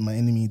won't let my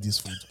enemy eat this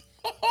food.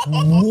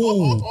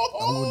 Whoa.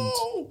 I wouldn't.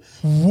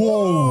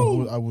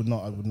 Whoa. I would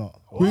not.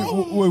 Wait,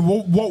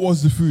 what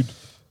was the food?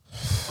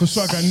 Because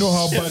so I can know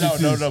how bad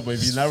it is. No. But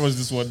if you narrows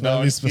this one Let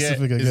down, me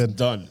specific it's again.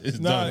 done. It's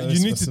Nah, done. you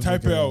need to specific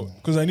type it again. out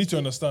because I need to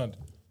understand.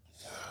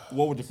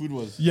 What would the food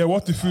was? Yeah,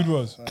 what the food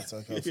was. That's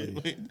okay for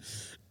you. Wait,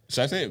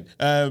 should I say it?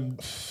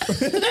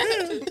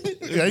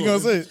 Yeah, you gonna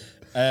say it?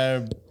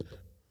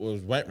 It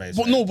was white rice.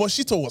 But right? no, but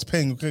she thought it was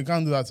paying. Okay,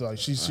 can't do that to her.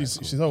 She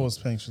thought it was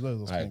paying. She thought it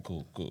was All paying. right,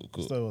 cool.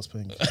 She thought it was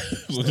paying.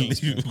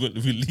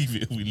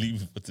 we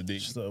leave it for today.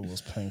 She thought it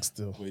was paying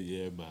still. But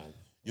yeah, man.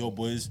 Yo,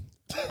 boys,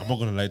 I'm not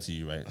gonna lie to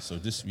you, right? So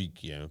this week,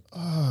 yeah,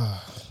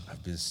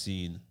 I've been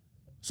seeing.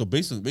 So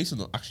based on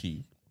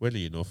actually,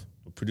 weirdly enough,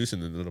 we're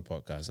producing another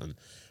podcast, and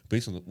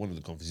based on one of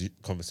the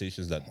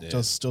conversations that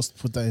Just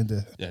put that in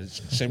there. yeah,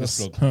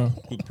 shameless plug,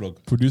 quick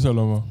plug, Producer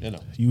Loma. you know.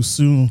 You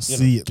soon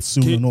see it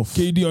soon enough.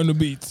 KD on the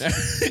beat.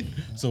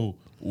 So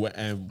one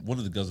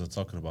of the girls was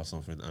talking about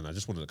something, and I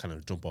just wanted to kind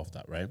of jump off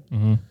that, right?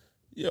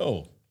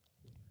 Yo,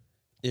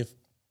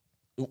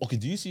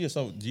 do you see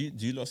yourself? Do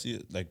you not see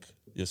it like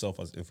yourself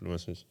as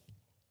influencers?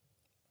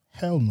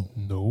 Hell no.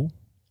 No.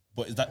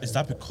 But is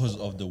that because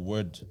of the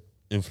word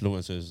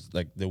influencers,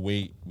 like the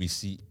way we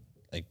see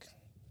like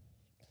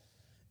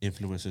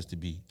influencers to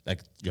be,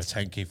 like your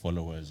 10K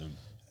followers and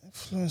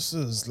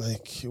Influencers,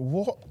 like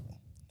what?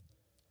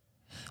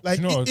 Like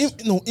You know what?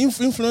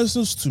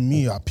 influencers to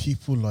me are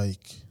people like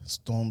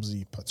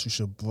Stormzy,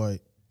 Patricia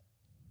Bright,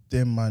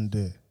 them man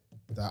there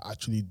that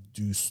actually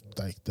do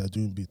like they're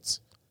doing bits.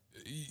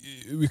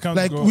 We can't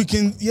Like go. we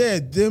can, yeah,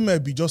 they may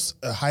be just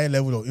a higher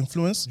level of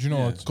influence. Do you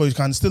know what? Because you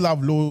can still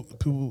have low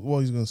people. What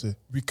are you gonna say?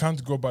 We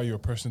can't go by your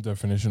personal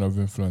definition of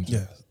influence.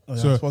 Yeah. Oh,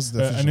 yeah. So what's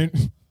the and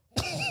definition?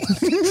 then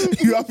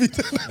You happy?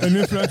 An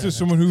influencer is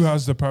someone who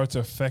has the power to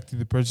affect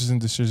the purchasing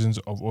decisions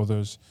of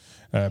others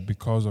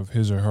because of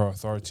his or her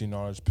authority,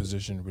 knowledge,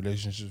 position,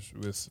 relationships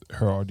with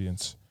her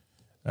audience,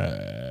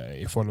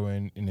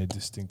 following in a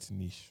distinct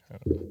niche.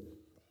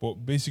 But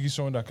basically,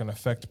 someone that can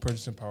affect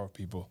purchasing power of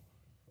people.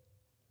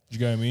 Do you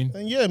get what I mean?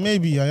 And yeah,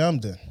 maybe I am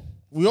then.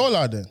 We all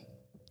are then.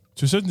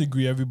 To a certain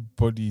degree,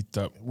 everybody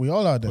that We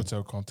all are then. puts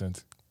out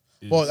content.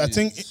 But I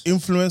think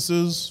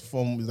influencers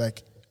from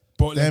like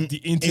But them like the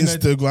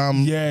internet,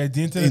 Instagram, yeah,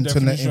 the internet,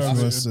 internet definition of,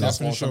 influencers. That's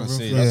what I'm definition trying of to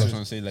say. influence. That's what I'm Yeah.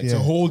 trying to say. Like, It's a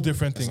whole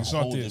different thing. it's It's a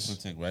not whole this.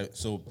 different thing, right?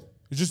 So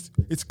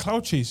It's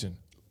cloud chasing.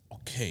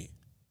 okay,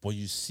 but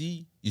you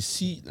see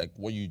like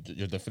what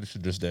your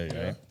definition just there,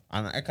 right?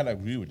 And I kind of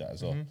agree with that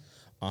as well.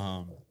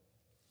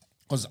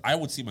 Because I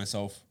would see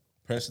myself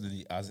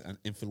personally as an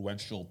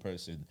influential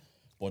person,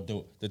 but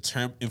the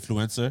term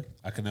influencer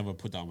I can never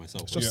put down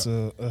myself. just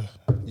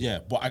Yeah,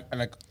 but I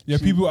like Yeah,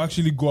 people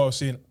actually go out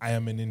saying, "I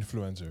am an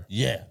influencer."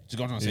 yeah, do you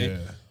know what I'm saying?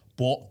 Yeah.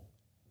 But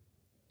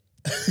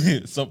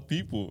some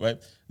people, right?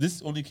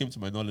 This only came to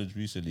my knowledge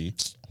recently.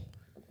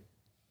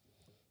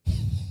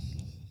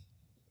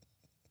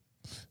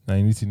 Now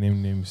you need to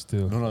name names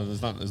still. No,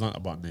 it's not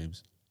about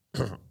names.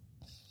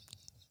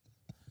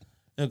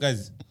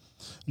 Guys,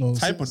 no.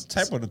 type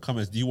on the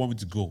comments. Do you want me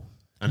to go?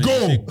 And Go!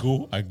 if you say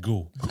go, I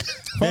go.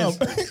 Fam,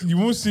 you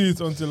won't see it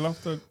until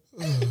after.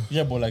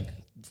 Yeah, but like,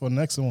 For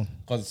next one.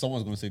 because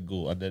someone's gonna say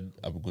go, and then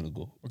I'm gonna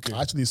go. Okay.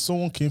 Actually,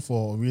 someone came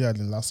for Real in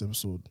the last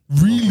episode.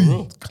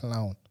 Really?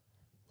 Clown.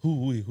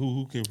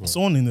 Who came from?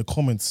 Someone in the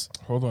comments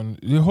Hold on.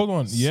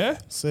 Yeah?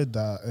 said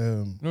that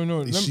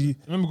No. is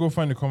Let me go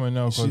find the comment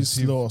now. she's Because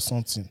slow or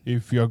something.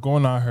 if you're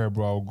going out here,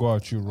 bro, I'll go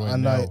at you right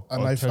And now.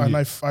 I'll tell you.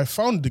 I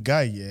found the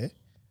guy. Yeah,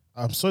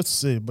 I'm sorry to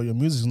say, but your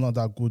music is not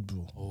that good,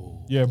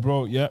 bro. Yeah,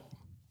 bro. Yeah.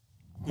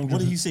 What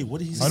did he say? What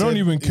did he say? I don't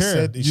even he care.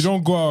 said, is You she-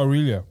 don't go out,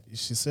 Aurelia.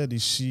 She said,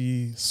 "Is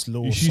she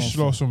slow?" If or she's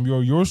something? slow,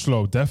 you're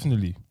slow,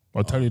 definitely.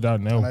 I'll tell you that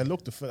now. And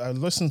I I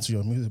listened to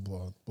your music,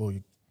 but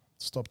you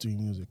stopped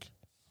doing music.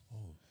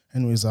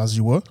 Anyways, as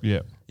you were.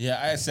 Yeah.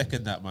 Yeah, I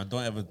second that, man.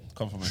 Don't ever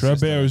come from my Should I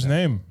sister bear like his that.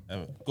 name?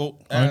 Ever. Go.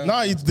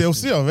 Nah, they'll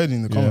see already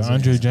in the Yeah, comments.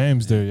 Andre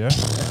James there,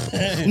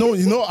 yeah?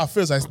 No, at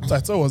first I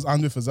thought it was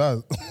Andre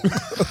Fazaz.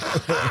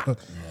 Yeah,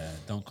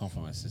 don't come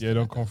from my sister. Yeah,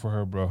 don't come for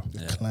her, bro.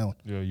 Clown.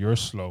 Yeah, you're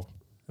slow.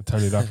 I'll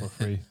tell you that for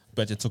free.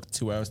 Bet you took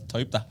 2 hours to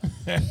type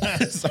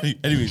that. Sorry.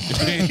 Anyway,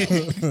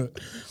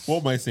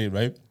 what am I saying,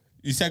 right?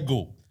 You said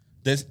go.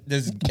 There's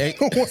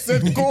What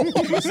said go?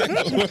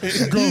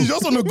 You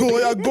just want to go,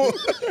 yeah, go.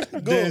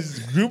 there's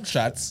group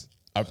chats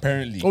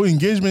apparently Oh,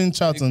 engagement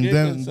chat and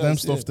Engagement them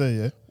chats, stuff yeah. there,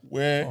 yeah.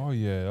 where Oh,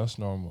 yeah, that's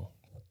normal.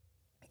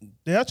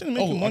 They're actually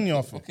making money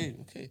off it.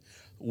 Okay.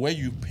 Where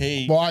you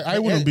pay, But I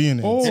wouldn't be in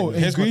it. Oh,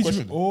 Here's my engagement.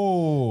 question.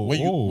 Oh,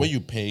 where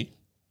you pay,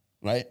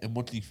 right, a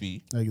monthly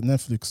fee. Like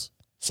Netflix.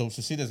 So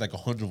say there's like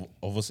 100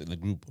 of us in the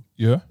group,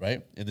 Yeah.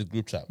 right, in the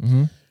group chat.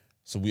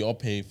 So we all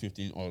pay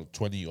 15 or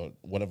 20 or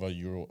whatever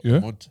euro Yeah.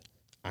 a month,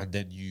 and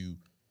then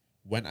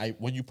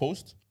when you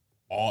post,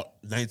 all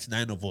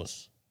 99 of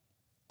us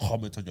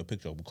comment on your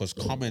picture because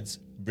comments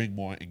bring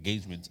more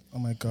engagement. Oh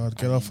my God,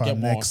 get and off you our get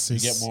more, necks. you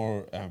get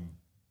more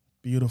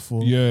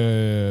Beautiful.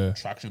 Yeah.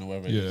 traction or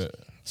whatever it Yeah. is.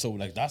 So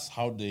like that's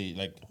how they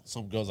like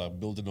some girls are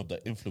building up their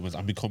influence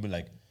and becoming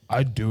like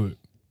I do it.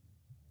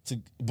 so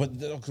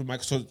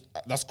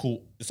that's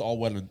cool. It's all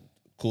well and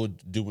good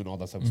doing all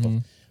that type of stuff.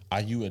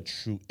 Are you a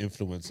true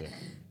influencer?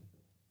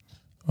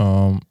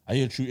 Are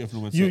you a true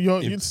influencer?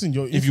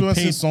 You're If you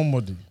influencing paid-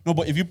 somebody. No,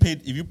 but if you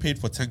paid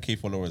for 10K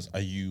followers, are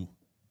you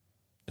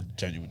a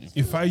genuine influencer?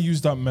 If I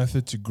use that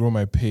method to grow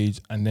my page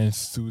and then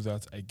through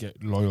that I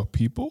get loyal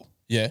people,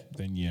 Yeah.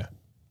 then yeah.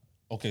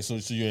 Okay, so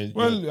you're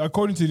Well,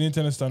 according to the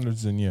internet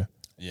standards, then yeah.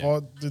 yeah.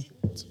 Or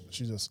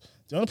Jesus.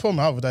 The only problem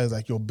I have with that is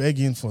like you're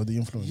begging for the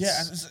influence. Yeah,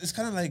 and it's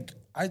kind of like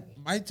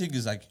my thing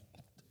is like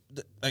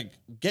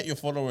get your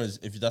followers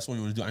if that's what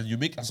you want to do,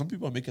 and and some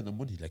people are making the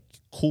money, like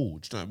cool,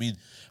 do you know what I mean?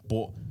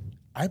 But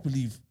I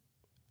believe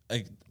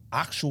like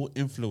actual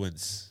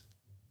influence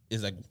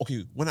is like,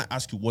 okay, when I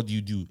ask you what do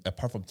you do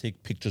apart from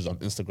take pictures on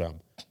Instagram,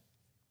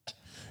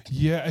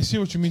 Yeah, I see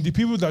what you mean. The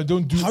people that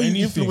don't do how are anything.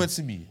 you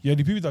influencing me? Yeah,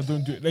 the people that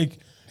don't do like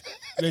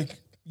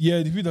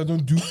the people that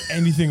don't do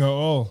anything at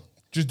all.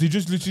 They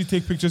just literally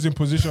take pictures in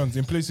positions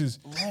in places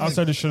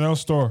outside the Chanel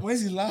store. Why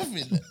is he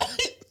laughing?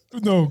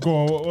 No, go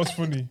on. What's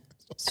funny?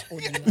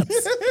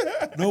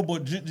 No,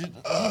 but do you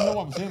know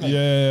what I'm saying? Like,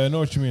 Yeah, I know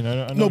what you mean. I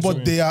know No, what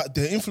you but mean.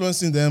 they're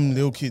influencing them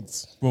little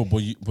kids. bro, but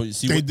you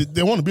see,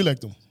 They want to be like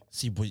them.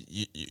 but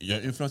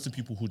you're influencing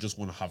people who just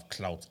want to have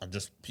clout and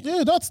just.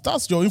 Yeah,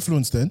 that's your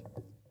influence then.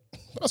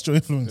 That's your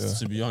influence.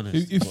 To be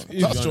honest, If- but- to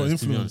be that's honest, your to be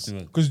influence. honest, to be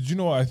honest. Because do you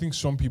know what? I think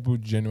some people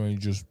genuinely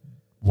just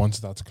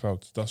want that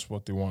clout. That's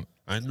what they want.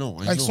 I know.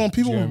 Like know. some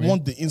people You know what I mean?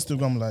 want the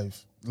Instagram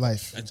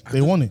life. And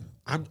They want it.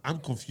 I'm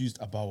confused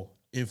about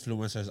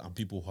influencers and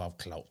people who have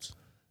clout.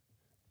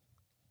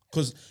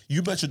 Because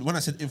you mentioned when I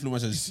said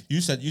influencers, you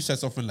said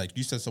something like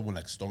someone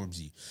like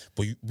Stormzy,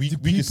 but we can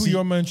People see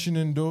you're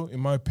mentioning, though, in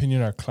my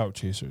opinion, are clout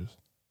chasers.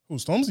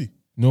 Who's Stormzy?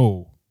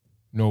 No,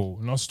 No,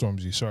 not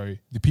Stormzy. Sorry,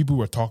 the people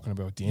we're talking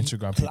about, the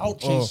Instagram Cloud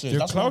people. chasers, They're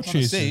that's what I'm cloud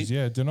trying to say. chasers.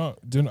 Yeah, they're not.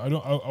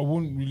 I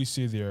wouldn't really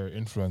say they're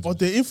influencers. But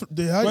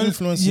they are Well,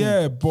 influencing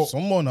yeah, but-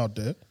 someone out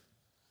there.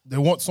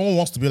 Someone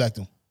wants to be like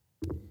them.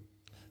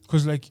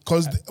 Because like,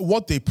 Because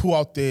what they put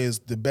out there is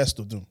the best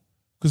of them.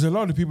 because a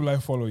lot of the people I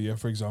follow, yeah,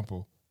 for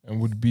example, and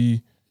would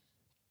be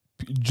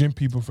gym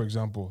people, for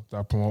example, that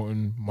are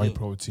promoting My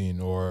Protein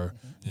or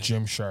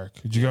Gymshark.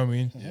 Do you get what I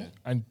mean? Yeah.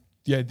 And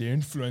yeah, they're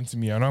influencing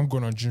me, and I'm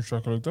going on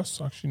Gymshark. Like, that's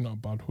actually not a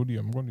bad hoodie.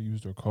 I'm going to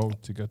use their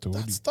code to get the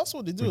hoodie. That's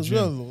what they do For as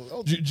gym.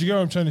 well. Do you get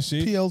what I'm trying to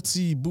say?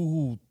 PLT,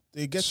 Boohoo,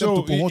 they get them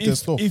to promote their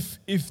stuff.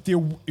 if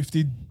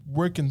they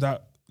work in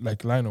that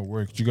like line of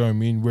work, do you get what I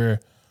mean? Where,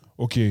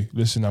 okay,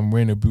 listen, I'm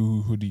wearing a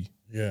Boohoo hoodie.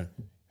 Yeah.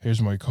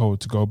 Here's my code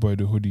to go buy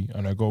the hoodie,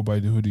 and I go buy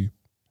the hoodie.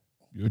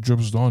 Your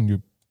job's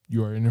done.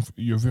 You've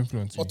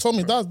influenced me. But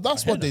Tommy,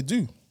 that's what they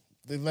do.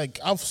 They like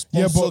have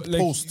Yeah, sponsored but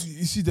like, posts.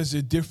 you see, there's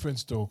a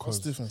difference though. What's Cause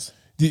the difference?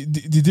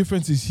 the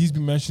difference is he's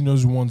been mentioning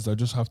those ones that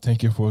just have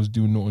 10K followers,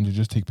 do nothing, they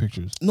just take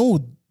pictures. No,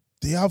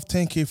 they have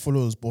 10K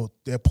followers, but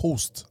their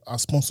posts are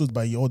sponsored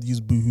by all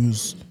these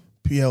Boohoos,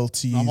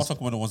 PLTs. I'm not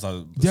talking about the ones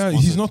that. Yeah,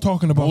 he's not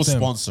talking about No them.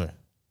 sponsor.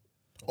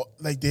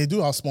 Like they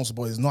do have sponsors,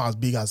 but it's not as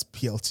big as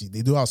PLT.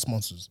 They do have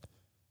sponsors.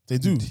 They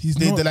do. He's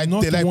they, not, they're like,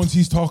 not they're the like, ones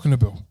he's talking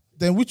about.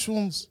 Then which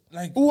ones?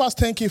 Like- Who has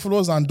 10K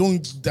followers and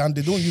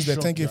they don't use their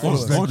 10K Oh,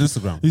 followers? on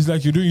Instagram. He's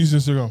like, you don't use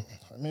Instagram.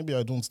 Maybe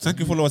I don't. Thank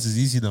you, followers is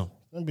easy now.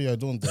 Maybe I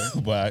don't.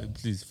 Then. But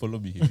please follow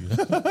me. If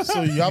you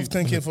So you have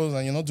 10K followers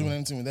and you're not doing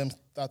anything with them.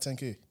 That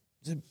 10K.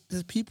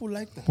 There's people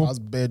like that. That's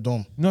bare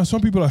dumb. No,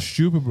 some people are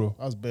stupid, bro.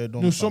 That's bare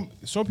dumb. No, fam.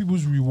 some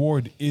people's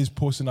reward is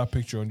posting that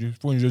picture and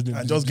just when you're just doing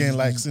And just getting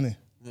likes, innit?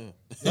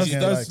 Just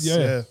getting likes.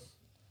 yeah.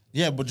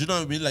 Yeah, but you know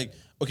what I mean? Like,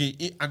 okay,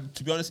 and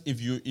to be honest, if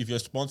you're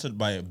sponsored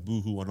by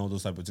Boohoo and all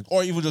those type of things,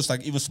 or even just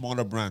like even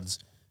smaller brands,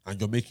 and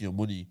you're making your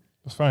money,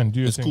 That's fine.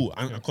 Do your it's thing. cool.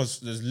 And because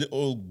there's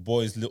little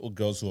boys, little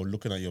girls who are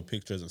looking at your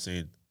pictures and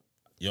saying,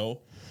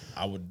 "Yo,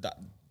 I would."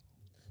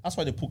 That's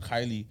why they put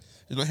Kylie.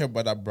 You not hear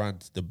about that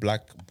brand, the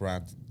black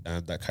brand,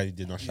 and that Kylie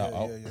did not shout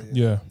out.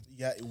 Yeah.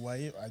 Yeah,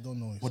 why? I don't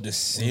know. But the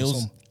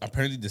sales,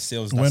 apparently, the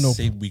sales Went that up.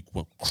 same week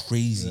were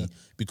crazy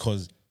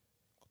because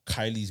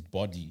Kylie's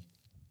body,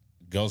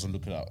 girls are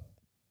looking at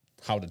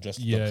how they dress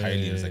Yeah, up Kylie, yeah,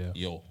 and it's yeah, like,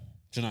 yo,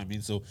 do you know what I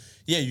mean? So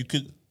yeah, you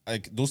could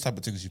like those type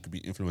of things. You could be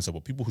influencer,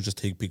 but people who just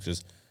take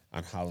pictures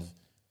and have,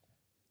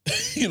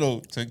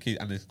 10K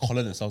and they call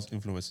themselves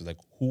influencers. Like,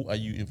 who are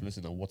you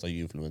influencing and what are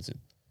you influencing?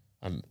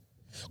 And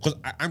because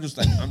I'm just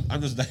like,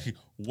 I'm just like,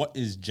 what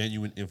is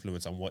genuine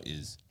influence and what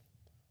is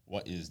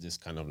this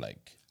kind of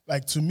like?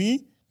 Like to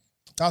me,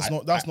 that's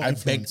not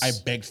influence. I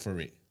begged for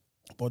it.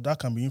 But that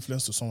can be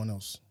influenced to someone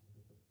else.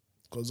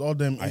 Because all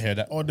them, I hear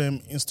that. all them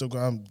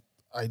Instagram,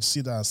 I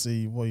see that and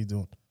say, what are you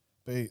doing?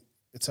 But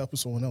it's helping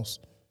someone else.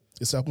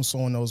 It's helping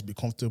someone else be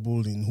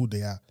comfortable in who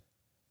they are.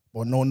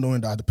 But not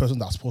knowing that the person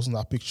that's posting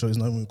that picture is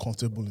not even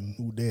comfortable in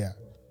who they are.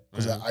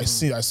 Because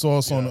I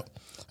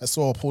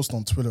saw a post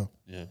on Twitter.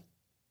 Yeah.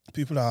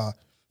 People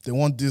they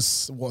want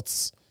this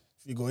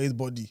figure 8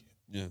 body.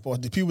 Yeah.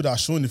 But the people that are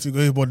showing the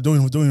figure 8 body don't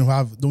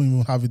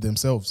even have it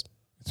themselves.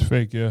 It's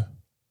fake, yeah.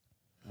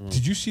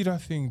 Did you see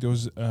that thing? There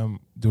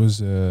was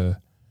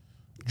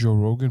Joe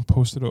Rogan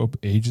posted it up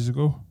ages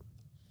ago.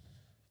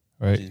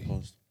 Right?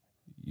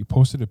 He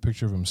posted a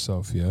picture of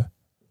himself, yeah.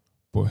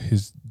 But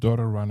his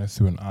daughter ran it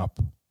through an app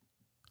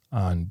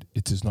and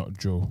it is not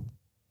Joe.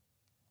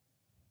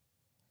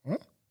 Huh?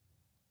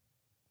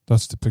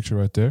 That's the picture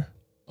right there.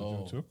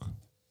 Oh. Joe took.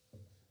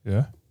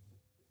 Yeah.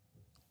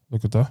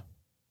 Look at that.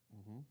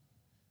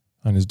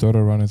 And his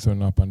daughter ran it through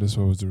an app and this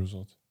was the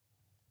result.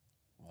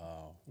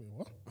 Wow. Wait,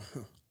 what?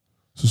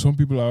 So some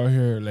people are out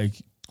here like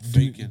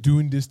Faking.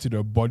 doing this to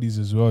their bodies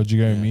as well. Do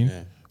you get what I mean?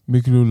 Yeah.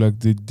 Make it look like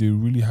they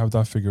really have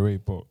that figure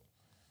 8, but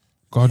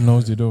God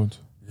knows they don't.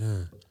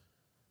 Yeah.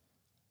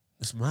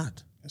 It's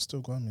mad.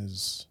 Instagram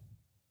is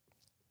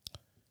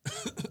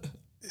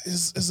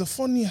a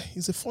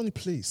funny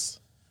place.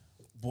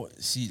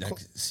 But see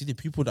the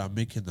people that are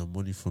making the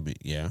money from it,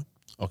 yeah.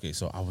 Okay,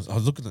 so I was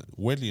looking at,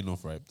 weirdly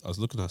enough, right? I was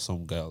looking at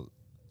some girl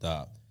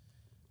that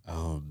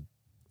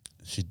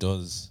she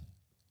does,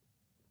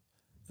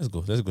 let's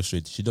go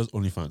straight. She does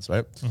OnlyFans,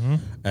 right?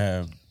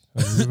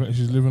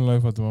 She's living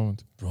life at the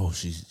moment. Bro,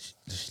 she's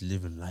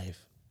living life.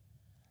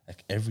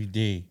 Like every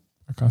day.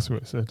 I can't see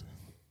what I said.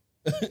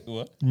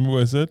 What? Remember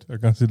what I said? I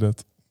can't see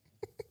that.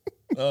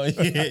 Oh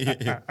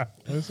yeah.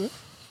 What I said?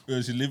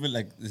 Bro, she's living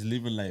life.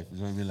 You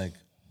know what I mean? Like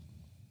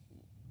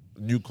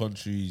new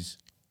countries,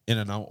 in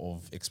and out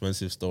of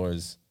expensive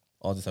stores,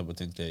 all this type of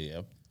things there,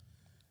 yeah.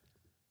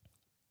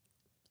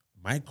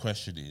 My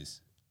question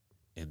is,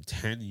 in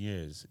 10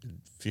 years, in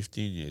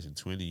 15 years, in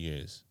 20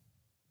 years,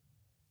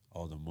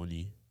 all the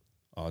money,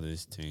 all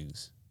these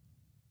things,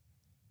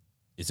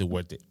 is it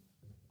worth it?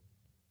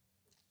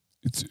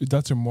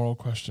 That's a moral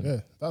question.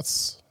 Yeah,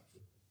 that's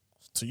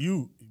to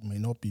you. It may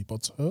not be,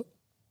 but to her,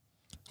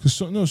 Because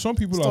some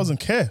people she doesn't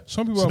care.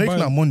 Some people She's are making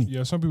buying her money.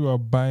 Yeah, some people are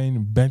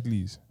buying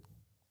Bentleys.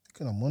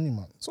 Making her money,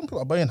 man. Some people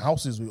are buying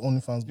houses with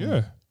OnlyFans. money.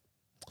 Yeah,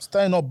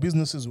 Starting up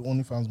businesses with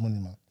OnlyFans money,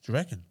 man. Do you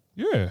reckon?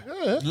 Yeah.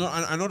 No,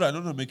 I know that. I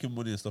know they're making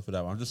money and stuff like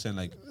that. But I'm just saying,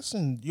 like,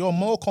 Listen, your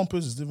moral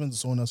compass is different to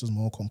someone else's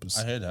moral compass.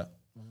 I hear that.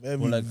 Very,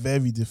 But like-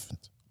 very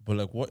different. But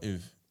like, what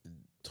if in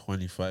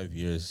 25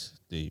 years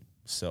they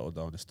settle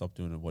down, they stop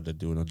doing what they're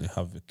doing, and they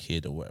have a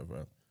kid or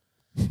whatever?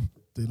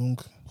 They don't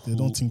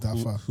think that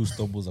far. Who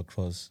stumbles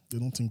across? They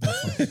don't think that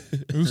far.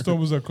 Who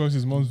stumbles across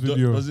his mom's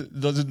video?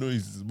 Doesn't know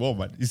his mom,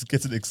 man. He's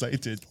getting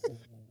excited.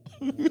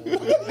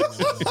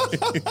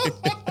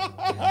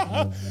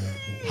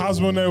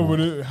 Has one there with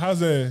it,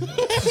 has a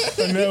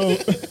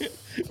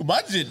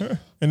Imagine.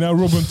 and now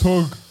Robin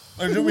Tug.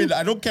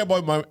 I don't care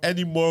about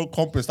any moral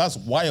compass. That's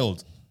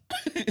wild.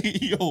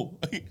 Yo,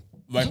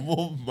 my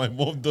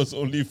mom does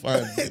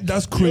OnlyFans.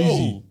 That's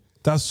crazy. Yo,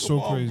 That's so come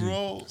on, crazy.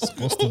 bro.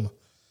 Disgusting.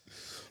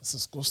 It's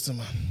disgusting,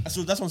 man.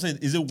 So that's what I'm saying.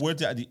 Is it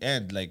worth it at the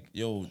end? Like,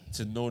 yo,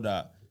 to know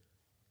that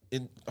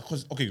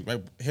because okay,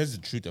 right, here's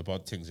the truth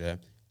about things, yeah.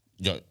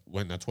 Yo,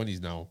 we're in our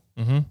 20s now.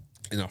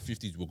 In our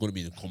 50s, we're gonna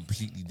be in a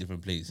completely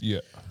different place. Yeah.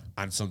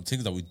 And some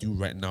things that we do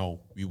right now,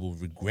 we will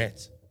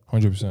regret.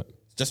 100%.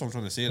 That's what I'm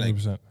trying to say. Like,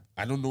 100%.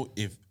 I don't know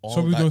if all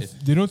So that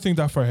they don't think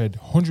that far ahead.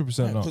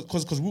 100% not.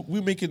 because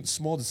we're making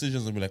small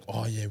decisions and we're like,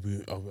 oh yeah,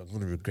 we're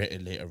gonna regret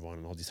it later on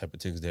and all these type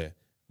of things. There,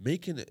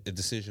 making a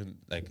decision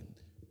like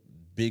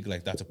big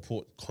like that to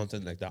put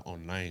content like that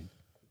online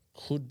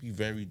could be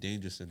very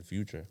dangerous in the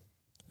future.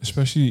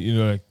 Especially,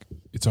 like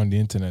it's on the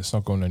internet, it's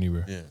not going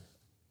anywhere. Yeah,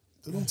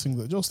 They don't think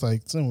that. Just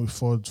like same with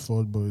Ford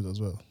Boys as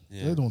well.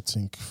 Yeah. They don't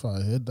think far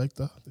ahead like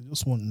that. They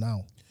just want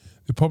now.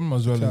 The problem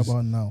as well Care is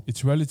about now.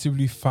 it's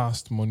relatively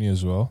fast money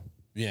as well.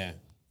 yeah.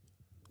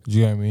 Do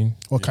you know what I mean?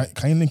 Or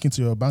can you link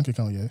into your bank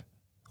account? Yeah,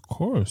 Of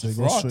course. they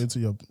go straight to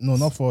your. No,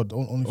 not Ford.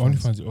 Only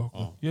OnlyFans.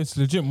 Oh. Yeah, it's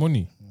legit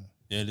money.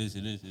 Yeah, it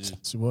is.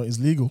 So what is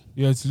legal?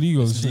 Yeah, it's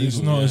legal. It's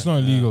legal, not. yeah. It's not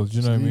illegal. Do you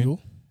It's know what I mean? legal.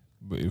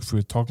 But if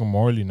we're talking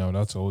morally now,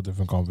 that's a whole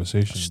different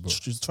conversation. But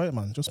Just try it,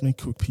 man. Just make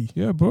quick pee.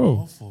 yeah, bro.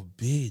 God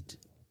forbid.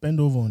 Bend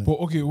over on it. But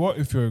okay, what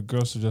if your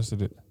girl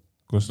suggested it?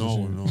 Go No,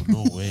 suggest it.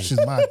 no way.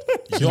 She's mad.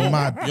 She's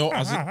mad. Yo,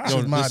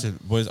 She's mad. listen,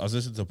 boys. I was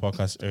listening to a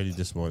podcast early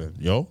this morning.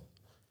 Yo,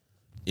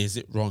 is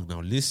it wrong?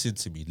 Now listen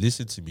to me.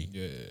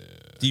 Yeah.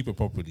 Deeper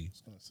properly.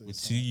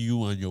 Between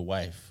you and your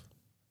wife,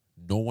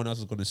 no one else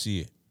is gonna see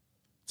it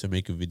to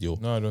make a video.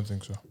 No, I don't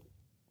think so.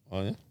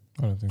 Oh yeah.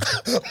 I don't think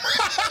so.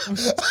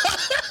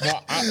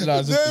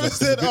 David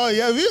said, "Oh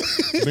yeah,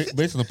 really?"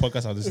 Based on the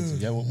podcast I listened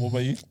to. Yeah. What about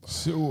you?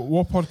 So,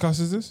 what podcast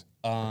is this?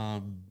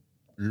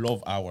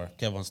 Love Hour.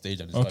 Kev on stage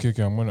and his Okay, wife.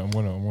 I'm gonna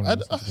listen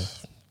to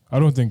that. I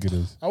don't think it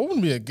is. I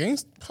wouldn't be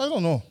against. I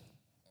don't know.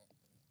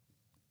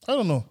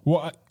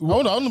 What? I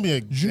wouldn't be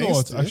against. Do you know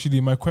what? it.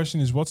 Actually, my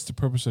question is, what's the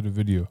purpose of the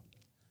video?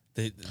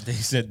 They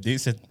said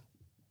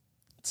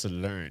to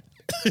learn.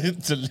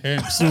 To learn.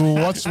 So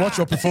watch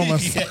your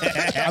performance.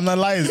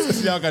 Analyze.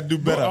 See how I can do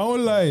But I better.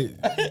 don't like.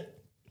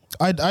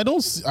 I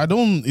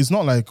don't. It's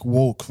not like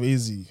whoa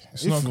crazy.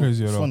 It's not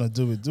crazy at all. Want to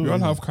do it? Do We it. all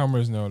have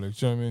cameras now, like,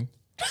 do you know what I mean?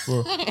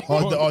 Bro,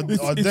 Or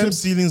it's them a-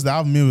 ceilings that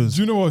have mirrors.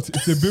 do you know what?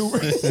 It's a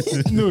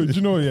bit. No, do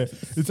you know what? Yeah,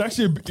 it's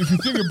actually. If you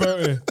think about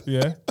it,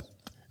 yeah.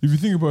 If you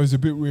think about it, it's a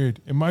bit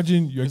weird.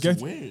 Imagine you're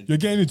weird.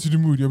 getting into the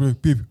mood. You're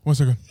like, babe, 1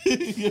 second.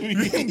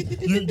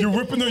 you're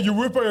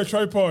whip out your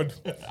tripod.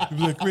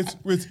 You're like, wait.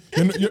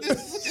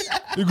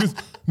 He goes,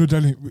 no,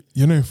 darling,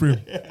 you're not in frame.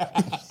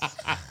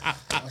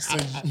 I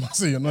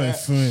say you're not a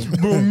film.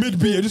 Bro,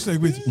 mid-beat, you're just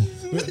like, wait.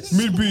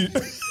 Mid-beat.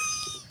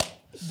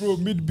 Bro,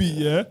 mid-beat,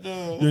 yeah?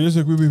 You're just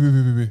like,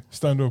 wait.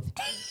 Stand up.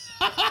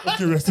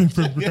 Okay, rest in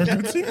frame. We can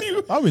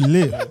continue. I'll be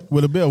lit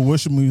with a bit of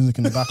worship music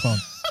in the background.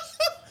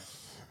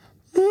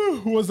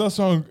 What's that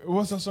song? That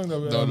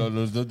we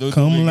No. Don't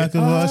Come make like a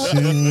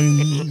rushing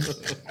wind.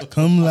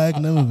 Come like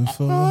never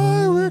before.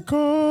 I will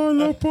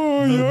call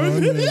upon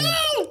you.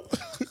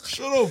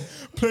 Shut up.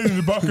 Playing in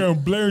the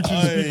background, blaring through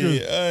the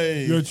speakers.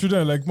 Aye. Your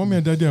children are like, mommy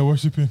and daddy are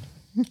worshiping.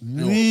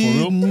 No, for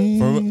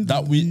real,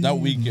 that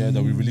week, yeah,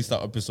 that we released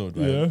that episode,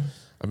 right? Yeah.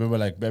 I remember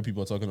like bad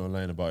people talking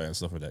online about it and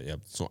stuff like that. Yeah.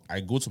 So I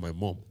go to my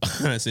mom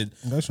and I said,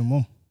 That's your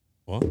mom.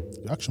 "What?"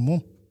 That's your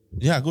mom.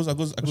 Yeah, I goes.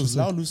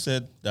 Laulu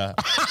said that.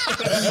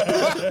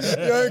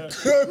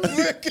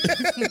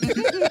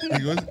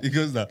 he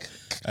goes that.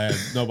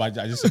 No, but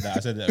I just said that. I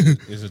said that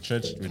there's a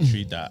church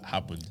retreat that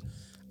happened,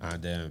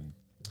 and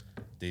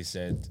they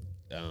said,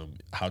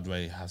 "How do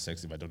I have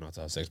sex if I don't know how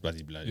to have sex?" Blah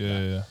blah blah.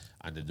 Yeah.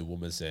 And then the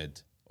woman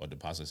said, or the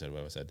pastor said,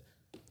 whoever said,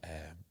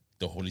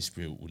 "The Holy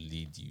Spirit will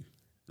lead you."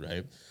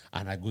 Right?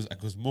 And I goes,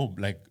 Mom,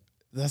 like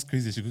that's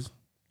crazy. She goes,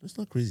 "That's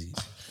not crazy."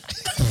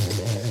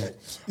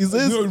 Is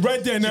this? No,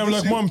 right there now, I'm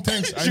like, Mom,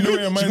 thanks. I know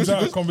where your mind's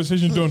at.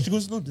 Conversation done. She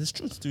goes, "No, there's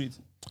truth to it."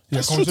 Yeah,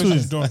 It's true to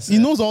conversation's it. done. He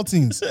knows all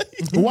things.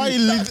 Why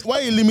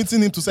are you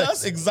limiting him to That's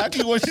sex?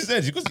 exactly what she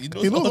said. She goes, "He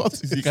knows, He knows all what-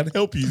 this. He can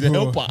help you. He's a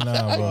Bro, helper."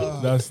 nah,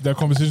 bro. That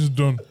conversation's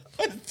done.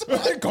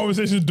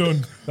 Conversation's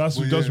done.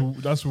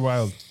 That's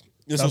wild.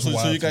 Yeah, That's so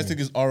wild you guys to think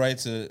it's all right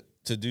to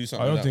do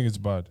something? I don't like think it's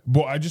bad,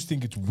 but I just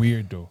think it's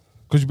weird though.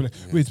 Because you'd be like,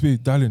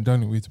 wait,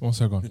 darling, wait 1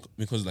 second.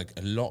 Because like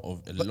a lot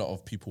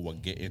of people were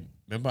getting.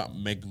 Remember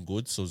Megan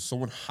Good? So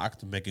someone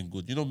hacked Megan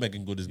Good. You know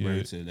Megan Good is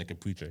married to like a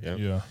preacher. Yeah.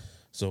 Yeah,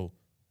 So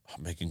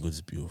Megan Good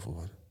is beautiful,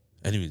 man.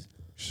 Anyways,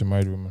 she's a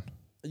married woman.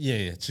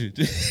 yeah, true.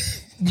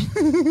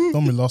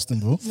 Don't be lost in,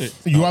 bro.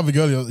 You have a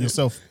girl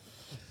yourself.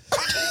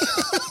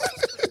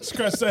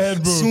 Scratch the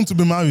head, bro. Soon to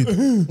be married.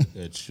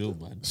 Yeah, chill,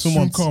 man.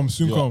 Soon come.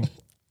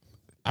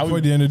 I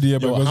Before the end of the year,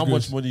 Yo, but how God's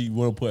much money you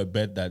want to put a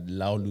bet that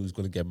Laulu is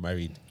going to get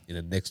married in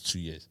the next 2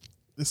 years?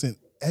 Listen,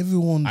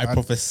 everyone. I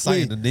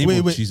prophesy in the name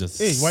of Jesus.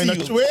 Hey, why not?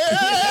 Seal. Wait,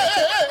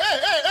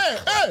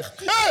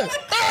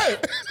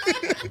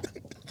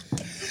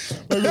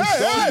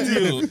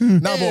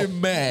 Nah, but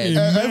Amen.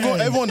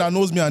 everyone that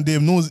knows me and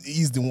Dave knows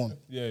he's the one.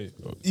 Yeah,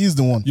 He's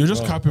the one. you're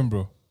just capping,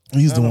 bro.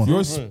 He's the one.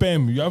 You're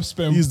spam. You have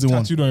spam He's the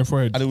one. tattooed on your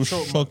forehead. And it will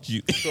shock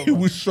you. It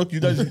will shock you.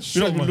 You're not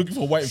even man. looking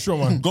for white. Sure,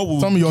 man. God will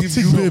Tell me your give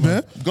tick, you, babe,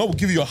 eh? God will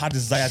give you your heart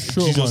desires in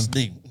Sure, Jesus'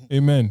 man. name.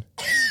 Amen.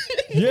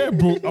 Yeah,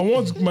 bro. I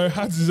want my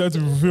heart's desire to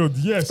be fulfilled.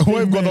 Yes.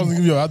 What if God amen. doesn't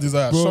give you a heart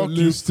desire? Bro, Shock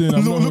listen, you.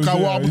 I'm not Look at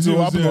Hosea. what happened Is to it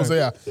what happened to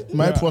Hosea? Hosea.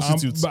 My Yeah,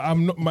 prostitutes.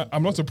 I'm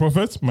not a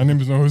prophet. My name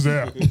is not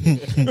Hosea.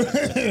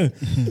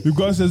 If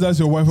God says that's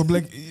your wife, I'll be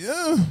like,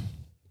 yeah.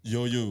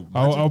 Yo.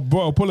 I'll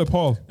pull a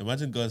Paul.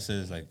 Imagine God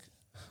says like,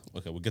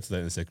 okay, we'll get to that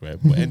in a sec, right?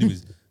 But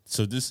anyways,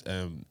 so this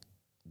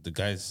the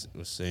guys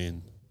were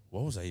saying,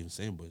 what was I even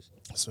saying, boys?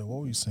 So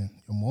what were you saying?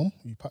 Your mom?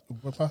 You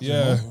went past your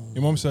Yeah. mom?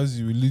 Your mom says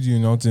he will lead you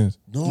in all things.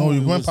 No,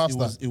 you it went was- past it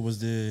was, It was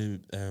the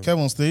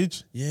Kevin on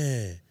stage.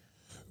 yeah.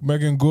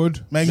 Megan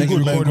Good. Megan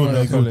Good, Megan Good,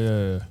 Megan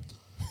Good. Yeah.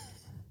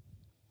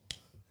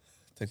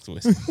 Thanks,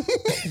 Wes.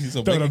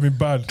 So That would have been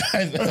bad.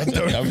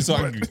 I'm so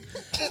angry.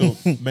 So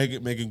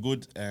Megan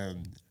Good,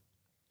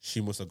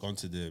 she must have gone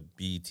to the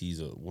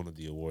BETs or one of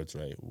the awards,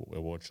 right?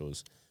 Award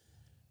shows.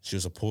 She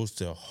was supposed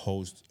to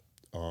host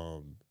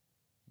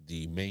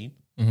the main.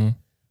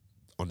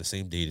 On the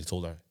same day, they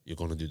told her you're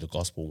gonna do the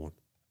gospel one.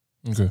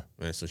 Okay.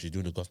 Right, so she's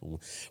doing the gospel one.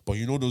 But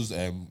you know those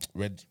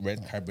red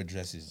carpet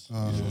dresses?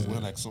 She was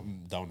wearing like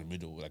something down the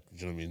middle, like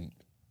you know what I mean?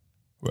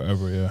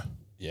 Whatever, yeah.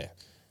 Yeah.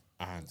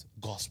 And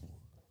gospel.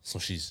 So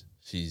she's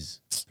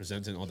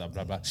presenting all that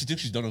blah blah. She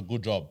thinks she's done a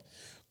good job.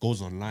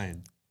 Goes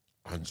online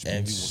and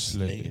everyone's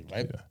slaying,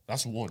 right? yeah.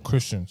 That's one.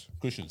 Christians.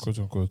 Christians. Quote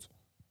unquote.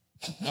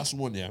 That's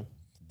one, yeah.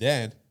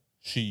 Then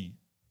she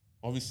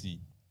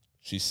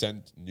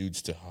sent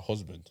nudes to her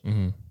husband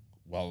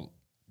while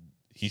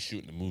he's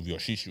shooting the movie or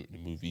she's shooting the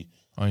movie.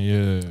 Oh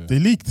yeah. They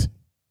leaked.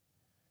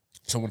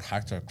 Someone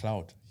hacked her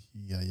cloud,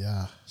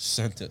 Yeah.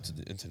 sent it to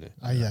the internet.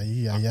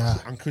 Yeah.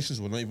 And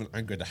Christians were not even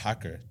angry at the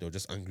hacker. They were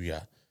just angry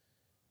at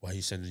why are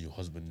you sending your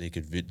husband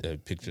naked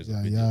pictures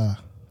and videos. Yeah.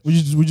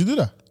 Would you do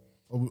that?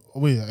 Oh,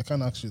 wait, I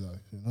can't ask you that.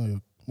 Would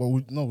you?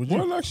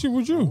 Well, actually,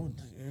 would you?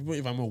 What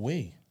if I'm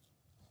away?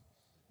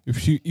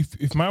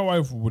 If my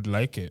wife would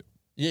like it,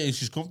 Yeah, if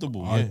she's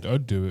comfortable, yeah.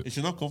 I'd do it. If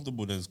she's not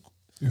comfortable, then it's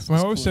If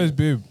my wife says,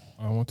 "Babe,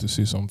 I want to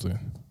say something,"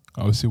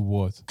 I will say,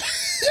 "What?"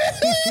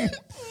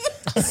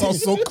 That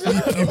sounds so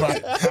creepy,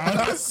 man.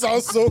 That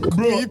sounds so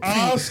creepy.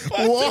 Ask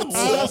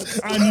What?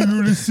 and you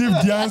will receive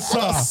the answer.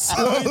 What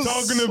are you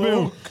talking so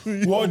about?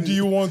 creepy. What do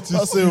you want to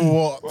I say say?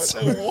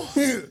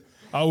 what?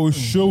 I will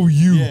show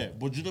you. yeah.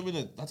 But you know what I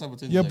mean? That type of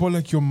thing. Yeah, like, but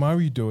like you're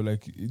married though.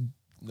 Like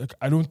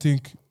I don't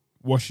think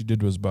what she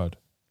did was bad.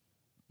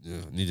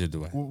 yeah, neither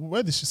do I.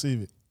 Where did she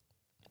save it?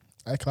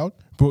 iCloud?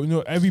 But you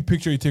know, every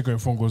picture you take on your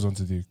phone goes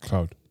onto the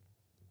cloud.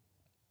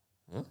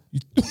 Huh?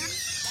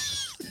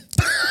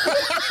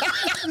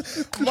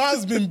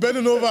 Man's been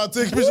bending over and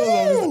taking pictures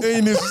of his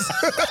anus.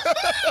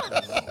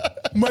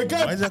 My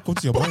God! Why did that come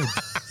to your mind?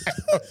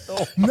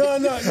 No.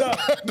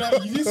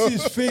 You didn't see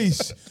his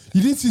face.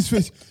 You didn't see his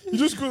face. He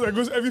just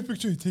goes every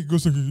picture you take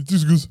goes like it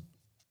just goes.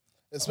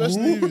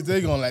 Especially if you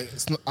take on like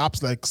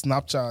apps like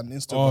Snapchat and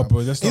Instagram. Oh,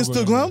 bro, that's not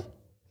Instagram? gonna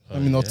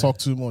Let me not talk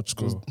too much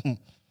because I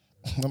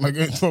might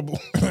get in trouble.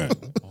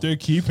 They're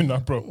keeping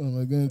that, bro. I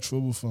might get in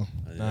trouble for.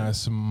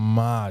 That's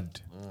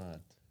mad.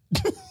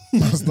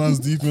 Man stands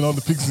deep in all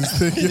the pics he's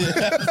taking.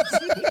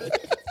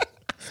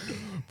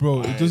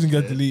 Bro, it doesn't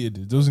get deleted.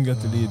 It doesn't get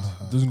deleted.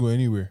 It doesn't go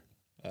anywhere.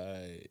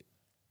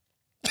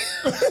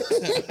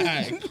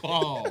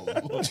 Calm.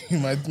 You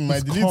might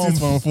delete calm it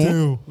from your phone.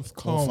 still. It's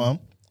calm. Fam.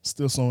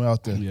 Still somewhere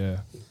out there. Yeah.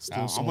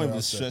 I'm somewhere not even out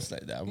there. stressed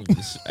like that.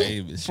 I ain't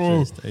even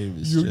Bro, stressed. I ain't even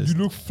you stressed.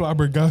 look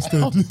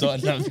flabbergasted. I'm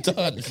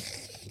done.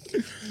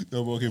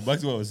 No, but okay, back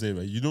to what I was saying,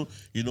 right? You know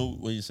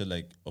when you said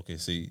like, okay,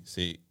 say,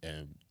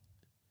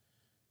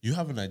 you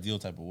have an ideal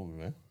type of woman,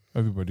 right?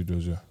 Everybody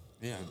does, yeah.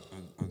 Yeah,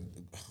 and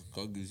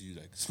God gives you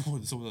like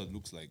someone that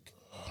looks like.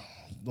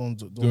 Don't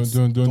Describe.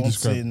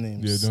 say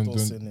names. Yeah, say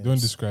names. don't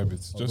describe it.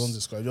 Don't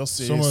describe. Just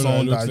say someone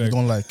someone that that looks you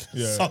don't like.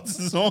 Yeah.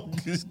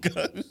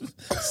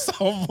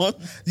 Someone.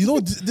 You know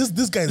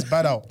this guy is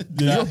bad out.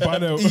 Yeah, you're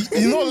bad at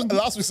You know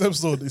last week's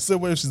episode, he said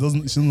where she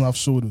doesn't have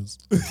shoulders.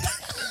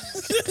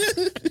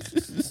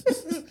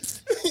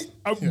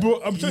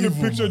 Bro, I'm trying to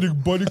Evil, picture the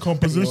body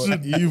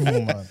composition. You're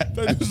evil, man.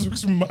 That just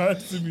looks mad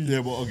to me.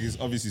 Yeah, but okay, it's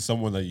obviously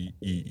someone that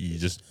you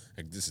just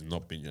like. This has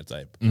not been your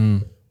type,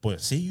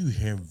 But say you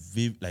hear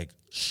like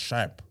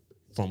sharp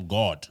from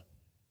God,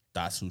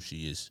 that's who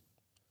she is.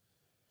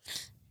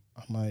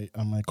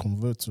 I might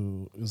convert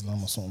to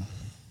Islam or something.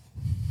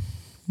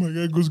 My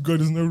guy goes,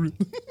 God is not real.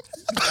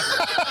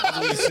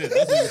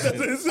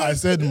 I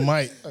said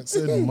might.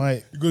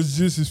 Because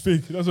Jesus is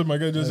fake. That's what my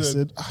guy I just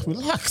said. said,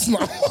 relax now.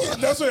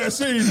 That's what you're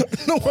saying.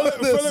 No fella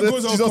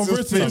goes, I'll Jesus convert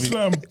is to fake.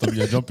 Islam.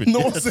 You're jumping. No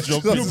You're one said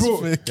jumping. Jesus Yo, is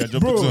bro. fake. You're jumping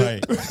Bro. too high.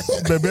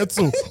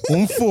 Bebeto,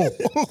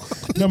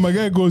 unfo. Now my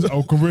guy goes,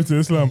 I'll convert to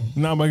Islam.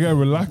 Now my guy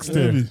relaxed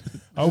there. Maybe.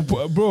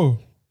 Bro,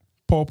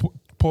 Paul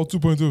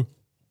 2.0.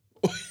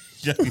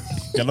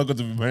 You're not going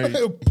to be married.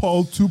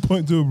 Paul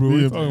 2.0, bro. What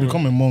you Yeah, talking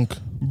become a monk.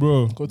 about?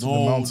 Bro, Go to the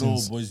No,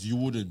 mountains. boys, you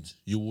wouldn't.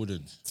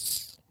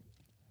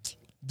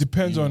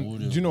 depends You on,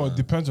 wouldn't, you know, man. it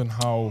depends on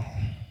how.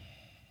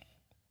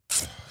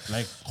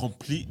 Like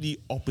completely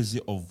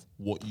opposite of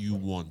what you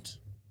want.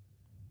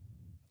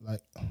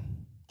 Like,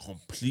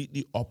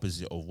 Completely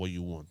opposite of what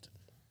you want.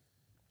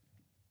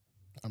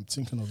 I'm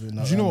thinking of it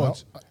now. Do you know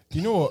what?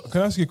 You know what?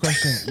 Can I ask you a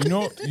question?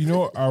 You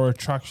know our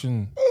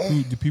attraction,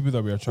 the people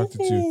that we're attracted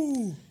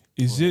to,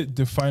 is it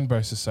defined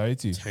by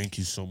society? Thank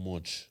you so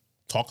much.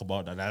 Talk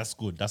about that. That's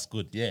good.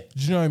 Yeah.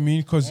 Do you know what I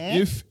mean? Because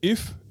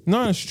if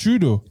no, it's true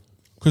though.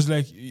 Because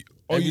like,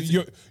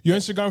 your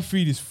Instagram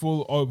feed is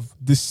full of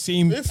the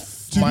same.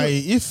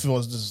 If it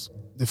was just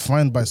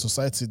defined by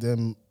society,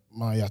 then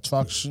my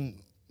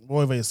attraction,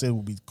 whatever you say,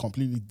 will be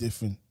completely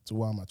different to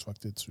what I'm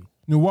attracted to.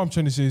 No, what I'm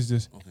trying to say is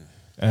this.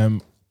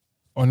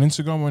 On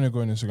Instagram, when I go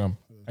on Instagram,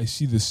 I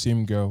see the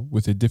same girl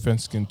with a different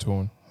skin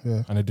tone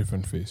Yeah. and a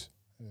different face.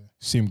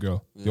 Same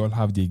girl. They all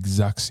have the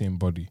exact same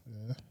body.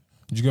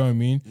 Do you get what I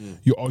mean?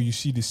 You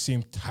see the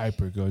same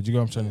type of girl. Do you get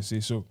what I'm trying to say?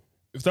 So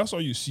if that's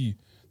all you see,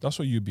 that's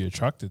what you'd be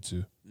attracted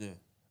to. Yeah.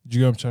 Do you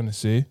get what I'm trying to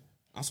say?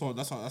 That's what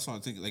I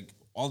think. Like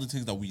all the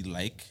things that we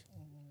like.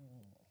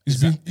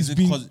 Is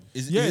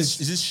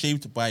it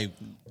shaped by?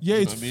 Yeah,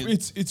 you know what I mean?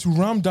 it's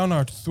rammed down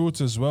our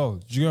throats as well.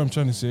 Do you get what I'm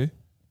trying to say?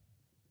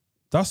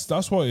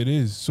 That's what it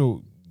is.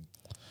 So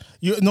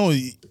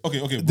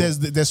Okay.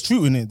 There's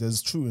truth in it.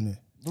 There's truth in it.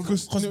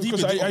 because deep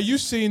in- are you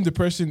saying the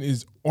person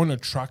is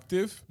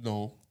unattractive?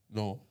 No.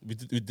 We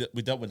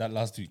dealt with that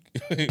last week.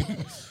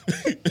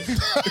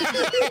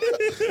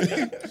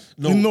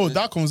 You know,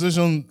 that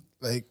conversation,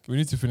 like, We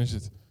need to finish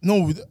it.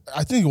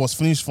 I think it was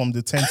finished from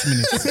the 10th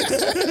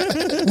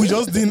minute. We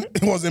just didn't,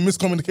 it was a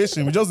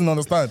miscommunication. We just didn't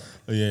understand.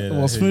 Yeah, It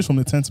was finished from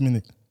the 10th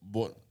minute.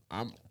 But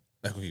I'm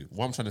like, okay,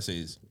 what I'm trying to say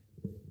is,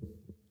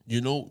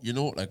 you know,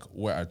 like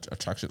where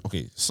attraction.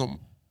 Okay, some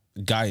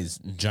guys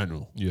in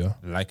general, Yeah.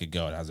 like a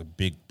girl that has a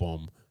big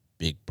bum,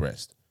 big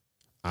breast.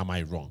 Am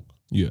I wrong?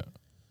 Yeah.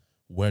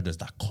 Where does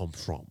that come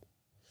from?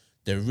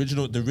 The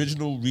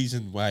original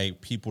reason why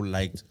people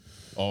liked,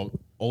 or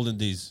olden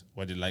days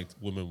why they liked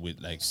women with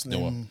like they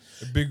were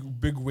A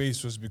big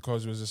waist was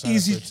because it was a sign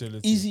of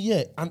fertility.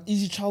 easy, and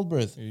easy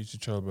childbirth. Yeah, easy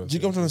childbirth. Do you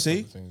get what I'm trying to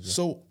say? Things, yeah.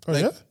 So, Oh,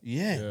 like,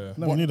 yeah? yeah.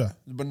 No, we knew that.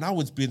 But now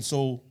it's been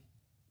so,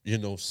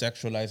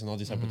 sexualized and all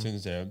these type of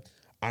things there.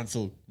 And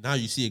so now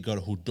you see a girl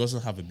who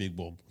doesn't have a big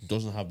bum,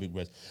 doesn't have big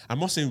breasts. I'm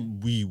not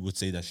saying we would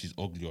say that she's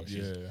ugly or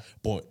she's, Yeah.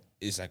 but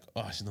it's like,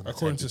 oh, she's not.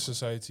 According to attractive.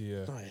 society,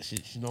 yeah. No,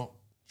 she's not.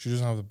 She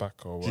doesn't have the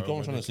back or Do you get what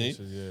I'm trying to say?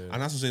 Yeah.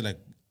 And that's to say, like,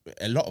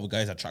 a lot of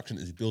guys' attraction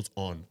is built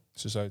on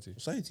Society.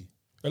 society.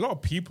 A lot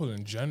of people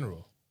in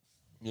general.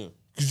 Yeah.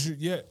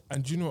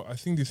 And I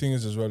think the thing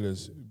is as well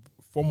is,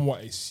 from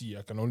what I see,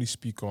 I can only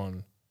speak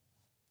on,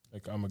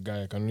 like, I'm a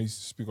guy, I can only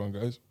speak on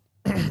guys.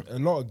 A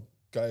lot of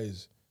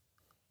guys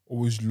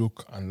always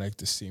look and like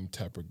the same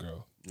type of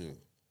girl. Yeah.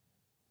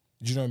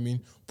 Do you know what I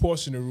mean? Put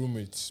us in a room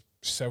with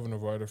 7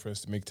 of our other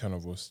friends to make 10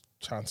 of us.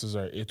 Chances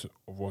are 8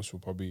 of us will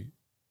probably,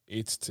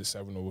 8 to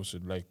 7 of us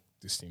would like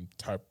the same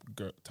type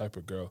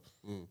of girl.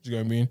 Do you know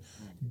what I mean?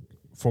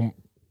 From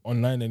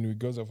online anyway,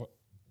 girls have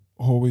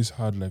always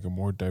had like a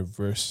more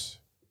diverse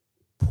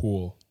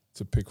pool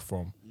to pick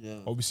from. Yeah.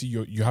 Obviously,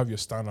 you have your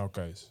standout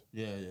guys.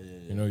 Yeah.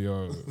 You know,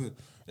 your do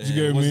you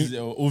get what I mean?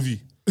 Ovi.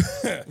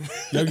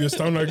 You have your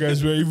standout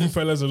guys where even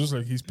fellas are just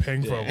like he's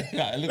paying from.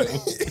 Yeah,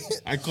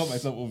 I call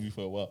myself Ovi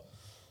for a while.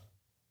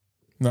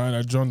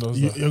 Nah, John does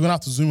You're that. going to have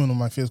to zoom in on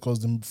my face because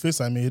the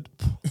face I made,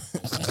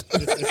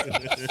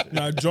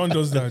 Nah, John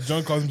does that.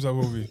 John calls himself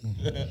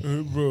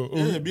Ovi. Bro,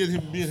 Yeah, me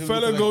and him.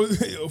 fella goes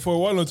for a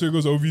while until he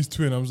goes Ovi's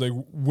twin. I was like,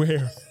 where?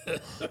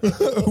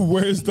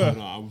 Where is that?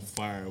 No, I'm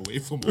far away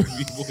from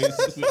Ovi,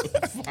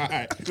 boys.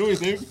 Far. No,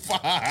 it's ain't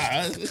far.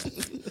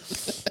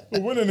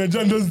 But when an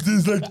John does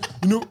this, like,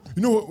 you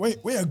know what?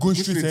 Where you going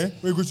straight, straight.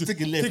 Where you going straight?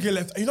 Take a left. Take a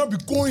left. And you not be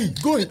going.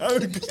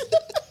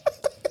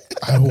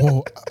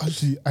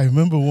 I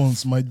remember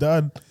once my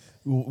dad,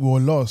 we were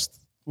lost.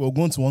 We were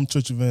going to one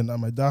church event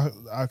and my dad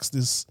asked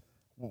this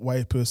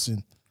white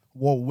person,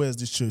 where's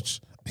this church?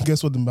 And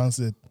guess what the man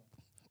said?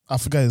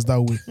 Africa is that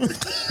way.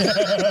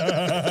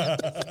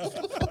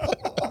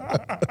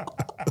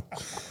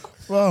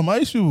 Wow, my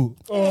issue.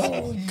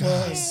 Oh,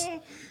 gosh.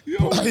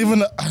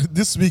 Even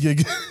this week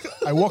again,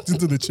 I walked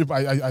into the chip.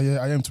 I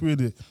am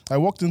tweeted. I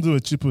walked into a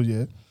chipper,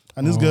 yeah,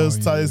 and this girl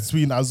started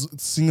singing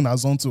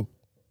Azonto.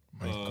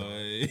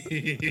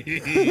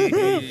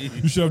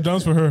 You should have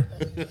danced for her.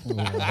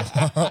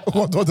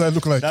 What do I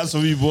look like? That's for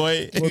me,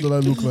 boy. What do I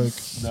look like?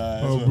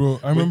 Nah, Oh, bro.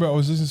 I remember I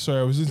was listening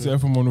to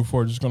FM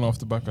 104, just going off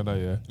the back of that,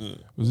 yeah. I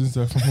was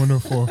listening to FM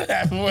 104.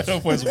 FM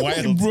 104 is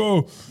wild.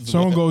 Bro,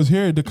 someone goes,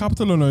 here, the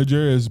capital of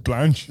Nigeria is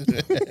Blanche.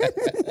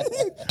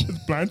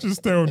 It's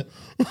Blanchestown.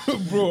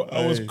 Bro,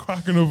 I was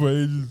cracking up for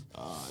ages.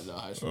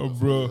 Oh,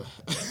 bro.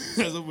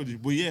 Somebody,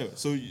 but yeah,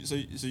 so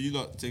you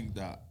not think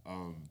that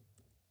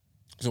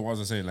so what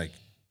was I saying, like,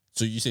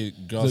 so you say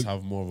girls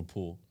have more of a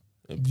pull?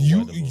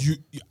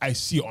 I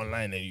see it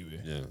online anyway.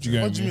 Yeah. Do you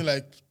get What do you me? mean,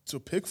 like to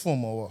pick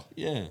from or what?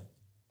 Yeah.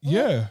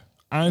 Yeah.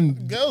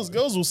 And Girls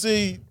will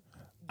say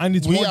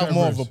it's we more have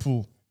more of diverse. a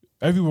pool.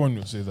 Everyone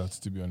will say that,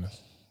 to be honest.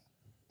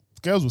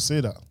 Girls will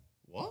say that.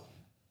 What?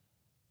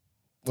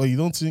 Well, you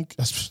don't think,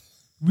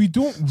 We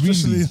don't really.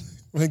 especially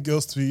when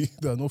girls tweet,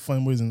 there are no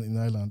fine boys in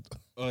Ireland.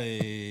 Oh,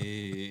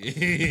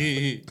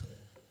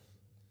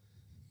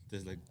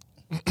 there's like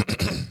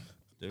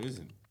there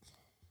isn't.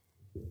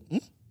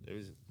 There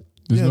isn't.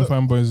 There's Yeah, no look-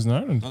 fine boys in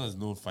Ireland. No, there's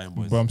no fine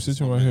boys. But I'm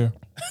sitting right here.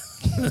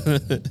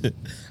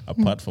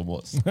 Apart from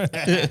us.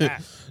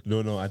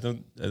 No, I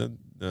don't.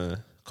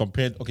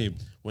 Compared, okay,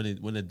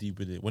 when they're deep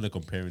in it, when they're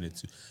comparing it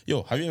to,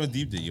 yo, have you ever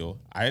deeped it, yo?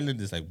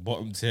 Ireland is like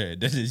bottom tier,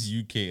 then there's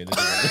UK, and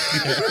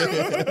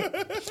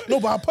then No,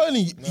 but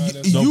apparently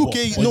no, UK,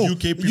 but no,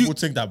 UK people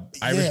think that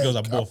Irish girls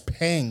are buff.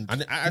 Paying.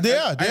 And They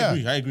I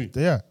are. agree.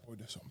 They are. Oh,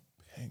 there's some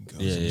paying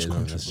girls Yeah, in this no,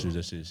 country, that's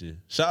bro. true.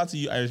 Shout out to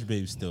you, Irish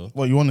babes, still. All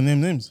What, you want to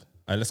name names?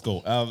 right, let's go.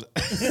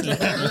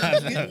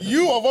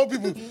 You of all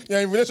people,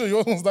 yeah, in relation, you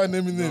want to start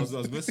naming I names.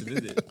 was messing,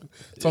 isn't it?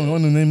 Tell me, you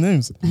want to name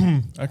names?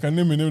 I can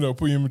name a name that'll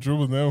put you in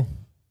trouble now.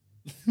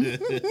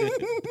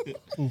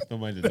 Don't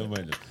mind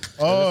it.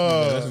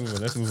 Oh,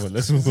 Let's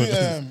move on.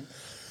 um,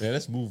 Yeah,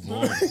 let's move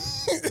on.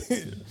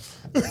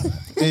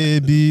 A,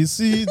 B,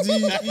 C, D,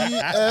 E,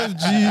 F,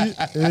 G,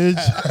 H,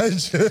 I,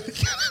 J.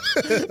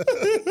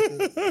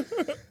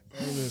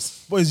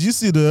 Boys, you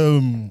see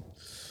the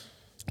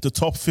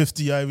top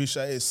 50 Irish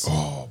artists?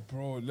 Oh,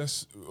 bro,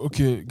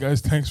 okay,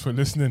 guys, thanks for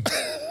listening.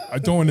 I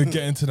don't want to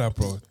get into that,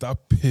 bro.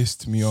 That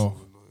pissed me off.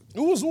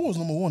 Who was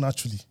number one,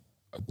 actually?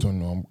 I don't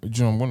know.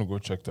 I'm going to go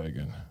check that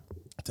again.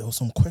 There were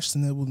some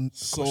questionable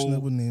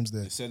names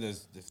there. They said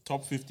there's the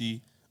top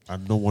 50,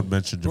 and no one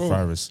mentioned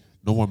Jafaris.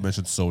 No one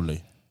mentioned Soleil.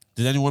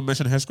 Did anyone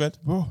mention Hair Squad?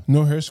 Bro,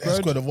 no hair That's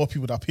squad. quite of all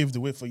people that paved the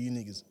way for you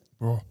niggas.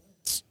 Bro,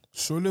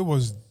 Soleil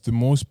was the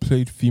most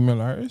played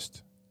female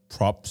artist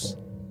Props.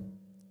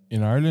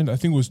 in Ireland. I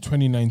think it was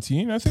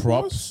 2019. I think it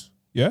was. Props.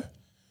 Yeah.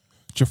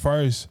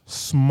 Jafaris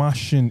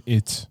smashing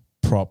it.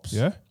 Props.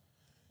 Yeah.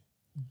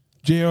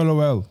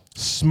 JLOL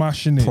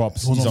smashing it.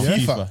 Props. He's He's on on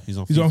FIFA. He's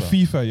on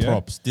FIFA, yeah.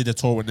 Props. Did a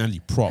tour with Nelly.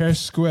 Hair Props.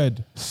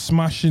 Squad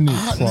smashing it.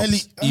 Ah,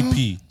 Props.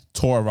 Nelly, EP.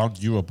 Tour around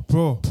Europe.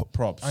 Bro,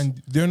 Props.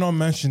 and they're not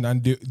mentioned,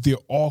 and they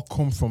all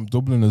come from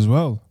Dublin as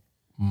well.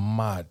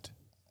 Mad.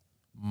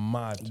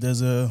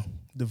 There's a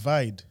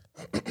divide.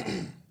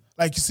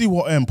 Like, you see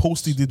what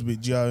Posty did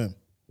with GRM?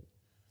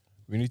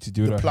 We need to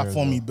do The that.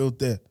 platform here, he built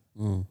there.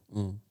 Mm,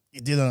 He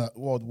did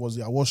what was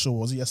it? Award show?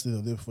 Was it yesterday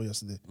or the day before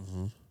yesterday?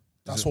 Mm-hmm.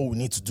 That's what we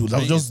need to do.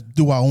 Like, just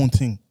do our own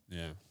thing.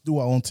 Yeah. Do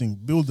our own thing.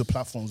 Build the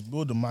platforms.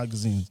 Build the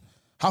magazines.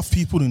 Have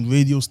people in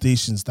radio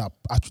stations that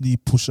actually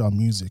push our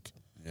music.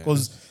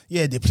 Because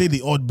they play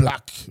the odd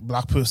black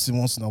person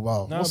once in a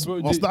while. Nah, what's bro,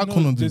 that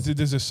gonna do?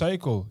 There's a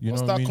cycle. You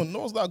What's know what I that mean?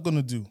 what's that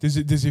gonna do?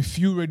 There's a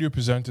few radio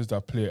presenters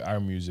that play our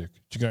music.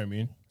 Do you get what I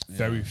mean?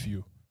 Very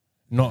few.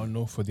 Not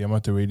enough for the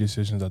amount of radio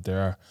stations that there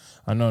are,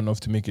 and not enough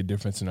to make a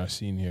difference in our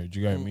scene here. Do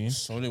you get what I mean?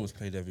 Soleil was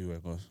played everywhere,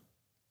 guys.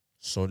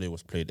 Soleil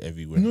was played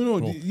everywhere. No,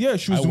 Bro, yeah,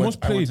 she was the most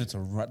I played. went into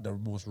the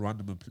most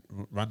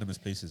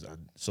randomest places, and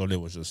Soleil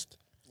was just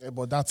Yeah,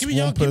 but that's give me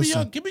one your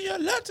person. give me your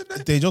Latin.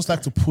 They just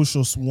like to push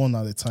us one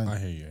at a time. I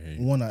hear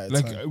you. One at a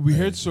Like time. we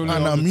heard Soleil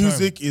And all our the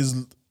music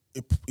time.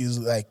 is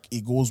like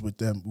it goes with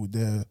them, with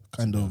their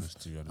kind of.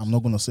 To be honest. I'm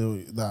not gonna say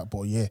that,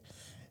 but yeah,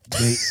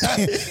 they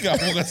I'm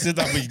not gonna say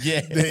that, but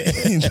yeah.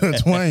 they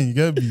intertwine. You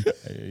get me?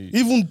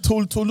 Even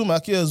Tolu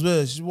Maki as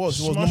well. She was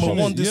Smashing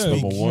number one it, this yeah.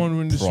 week. Number one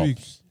win this week.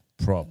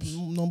 Props.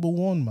 Number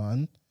one,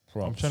 man.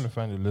 I'm trying to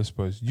find the list,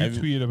 boys. You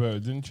tweeted about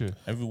it, didn't you?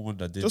 Everyone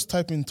that did. Just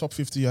type in top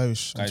 50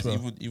 Irish. on Guys,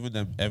 Twitter. even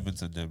them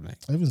Evans and them, like,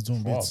 Evans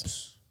doing bits.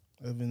 props.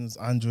 Evans,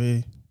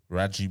 Andre,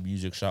 Raji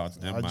Music, shout out to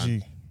them, Aji.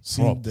 man.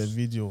 Seen Props. the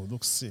video.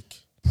 Looks sick.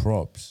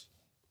 Props.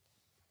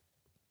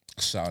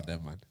 Shout out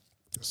them, man.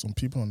 There's some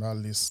people on that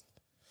list.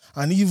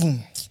 And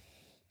even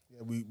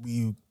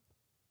we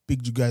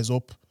picked you guys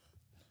up,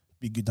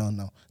 big you down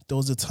now. There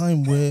was a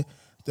time where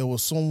there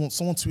was someone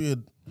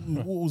tweeted,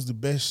 what was the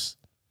best?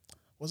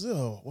 Was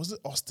it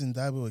Austin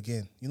Dabo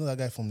again? You know that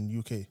guy from the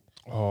UK?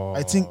 Oh,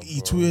 I think he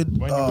bro. tweeted.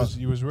 When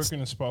he was working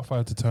in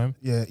Spotify at the time.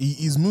 Yeah,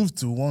 he's moved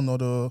to one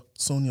other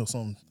Sony or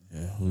something.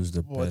 Yeah, who's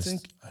the Well, best? I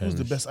think who's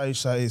the best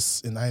Irish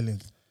artist in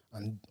Ireland?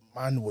 And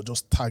man, were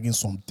just tagging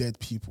some dead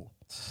people.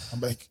 I'm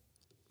like,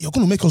 you're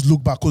gonna make us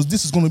look bad because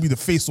this is gonna be the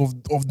face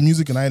of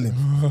music in Ireland.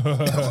 You're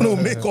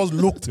gonna make us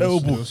look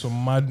terrible. There's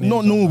some mad names No,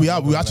 on we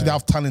that actually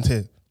have talent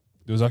here.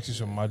 there was actually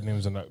some mad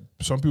names, and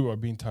some people are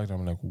being tagged.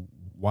 I'm like,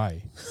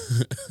 why?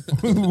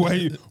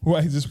 why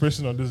is this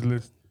person on this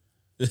list?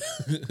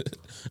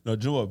 No,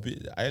 do you know what?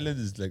 Ireland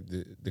is like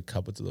the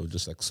capital of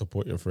just like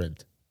support your friend.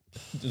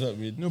 Do you know what I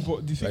mean? No,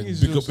 but the thing Like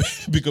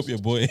is, pick up your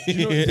boy.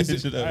 you know, Do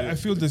you know what I I mean?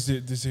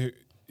 feel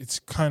it's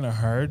kind of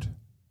hard,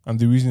 and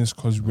the reason is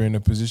because we're in a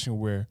position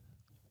where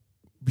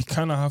we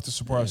kind of have to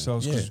support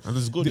ourselves. Yeah, 'Cause and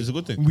it's good. It's a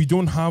good thing. we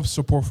don't have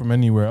support from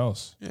anywhere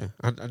else. Yeah,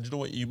 and you know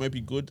what? You might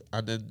be good,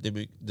 and then they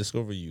may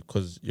discover you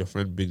because your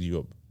friend bigged you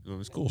up. You know,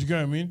 it's cool. Do you get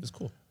what I mean? It's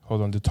cool.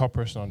 Hold on, the top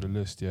person on the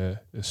list,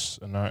 is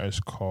an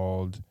artist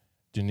called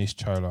Janice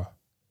Chyla.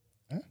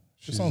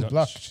 She sounds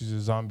black. She's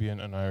a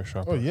Zambian and Irish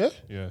rapper. Oh yeah,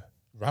 Yeah,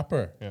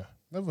 Rapper. yeah.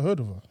 never heard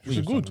of her. She's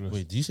Wait, good. list.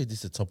 Wait, do you say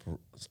this is the top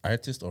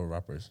artist or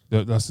rappers?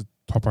 That's the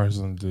top artist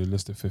on the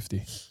list of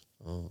 50.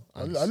 Oh,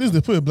 At least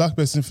they put a black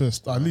person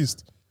first. At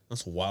least.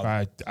 that's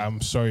wild. I'm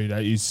sorry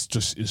that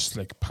it's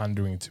like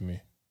pandering to me.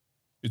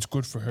 It's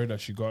good for her that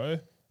she got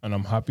it, and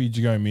I'm happy.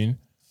 Do you get what I mean?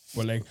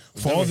 But like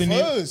for all the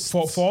names,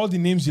 for all the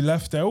names you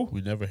left out,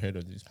 We never heard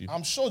of these people.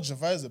 I'm sure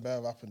Javai is a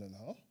better rapper than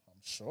her.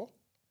 I'm sure.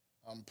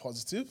 I'm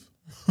positive.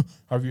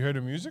 have you heard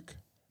of music?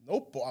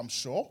 Nope, but I'm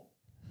sure.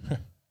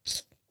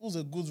 Who's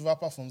a good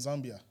rapper from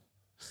Zambia?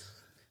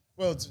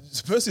 Well,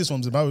 Percy is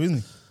from Zimbabwe, isn't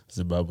he?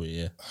 Zimbabwe,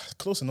 yeah.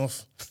 Close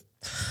enough.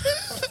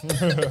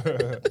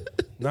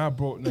 Nah,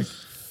 bro, like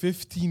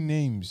 50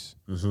 names.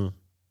 Mm-hmm.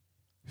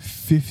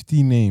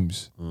 50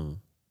 names. Mm.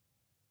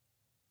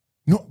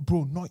 No,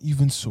 bro, not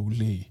even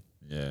Soleil.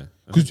 Yeah.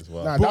 I 'Cause- think it's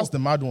wild. Nah, Bro. that's the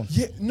mad one.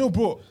 Yeah, no,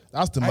 bro.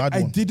 That's the mad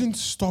I one. didn't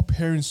stop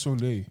hearing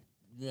Soleil.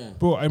 Yeah.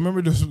 Bro, I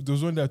remember there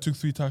was one that I took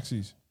 3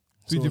 taxis.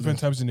 3 Soleil. different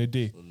times in a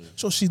day.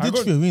 So she I did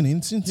got- Fiorina,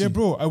 didn't she? Yeah,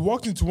 bro. I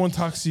walked into one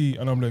taxi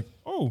and I'm like,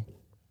 oh,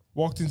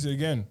 walked into it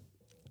again.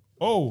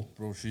 Oh,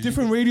 Bro, she's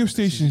different even- radio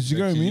stations. You Like,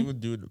 get what I she's mean? even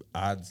doing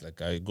ads.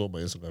 Like I go on my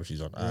Instagram,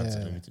 she's on ads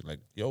and Yeah. everything. Like,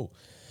 yo,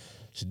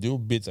 she's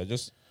doing bits.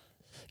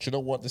 You know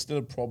what? There's still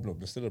a problem.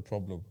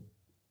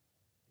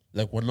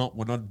 Like we're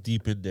not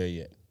deep in there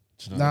yet.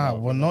 Do you know Nah, what I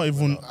mean? we're not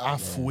even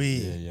halfway.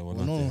 Yeah, we're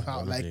we're not not there. ha-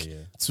 We're not like there,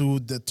 yeah. to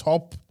the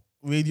top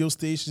radio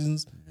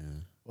stations.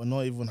 We're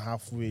not even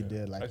halfway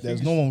there. I Like think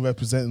there's no one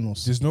representing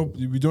us.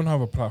 we don't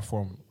have a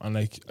platform. And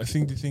like, I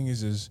think the thing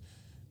is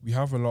we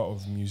have a lot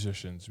of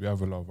musicians. We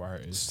have a lot of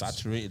artists.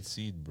 Saturated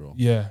scene, bro.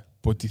 Yeah.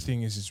 But the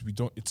thing is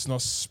it's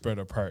not spread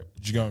apart.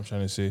 Do you get what I'm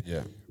trying to say?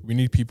 Yeah. We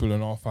need people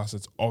in all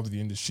facets of the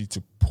industry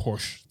to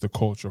push the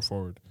culture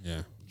forward. Yeah.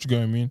 Do you get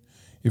what I mean?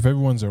 If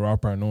everyone's a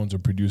rapper and no one's a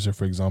producer,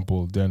 for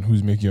example, then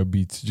who's making your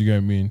beats? Do you get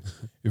what I mean?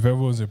 If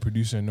everyone's a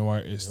producer and no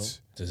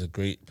artist, There's a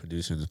great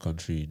producer in the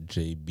country,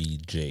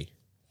 JBJ.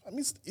 I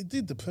mean, he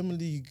did the Premier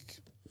League.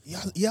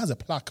 He has a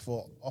plaque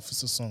for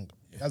Officer Song.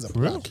 He has a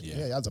real? plaque.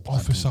 Yeah, he has a plaque.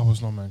 Officer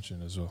was not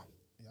mentioned as well.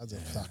 He has a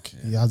plaque.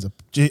 He has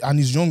and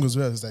he's young as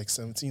well. He's like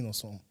 17 or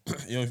something.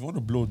 Yo, if you want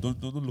to blow, don't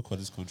look at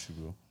this country,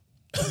 bro.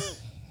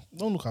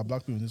 Don't look at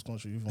black people in this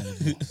country. If you want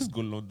to blow. Just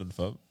go London,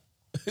 fam.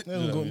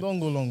 Don't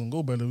go London.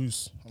 Go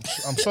Belarus.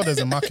 I'm sure there's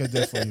a market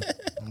there for you.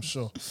 I'm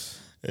sure.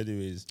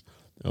 Anyways,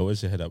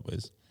 where's your head up,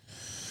 boys?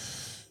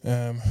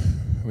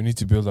 We need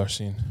to build our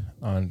scene,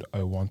 and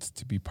I want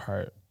to be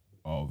part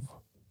of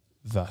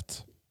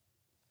that.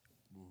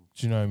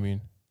 Do you know what I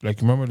mean?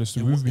 Like, remember this?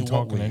 We've been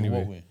talking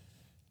anyway.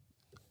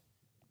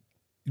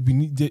 We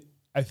need.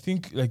 I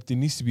think like there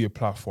needs to be a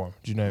platform.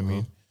 Do you know what I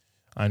mean?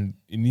 And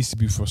it needs to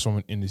be for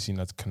someone in the scene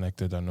that's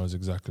connected and knows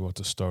exactly what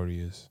the story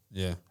is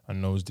Yeah.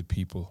 and knows the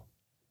people.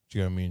 Do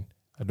you know what I mean?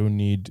 I don't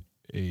need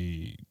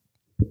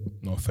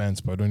no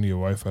offense, but I don't need a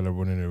white fella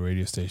running a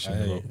radio station.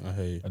 I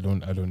hear you. I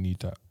don't need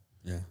that.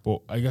 Yeah.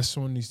 But I guess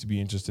someone needs to be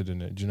interested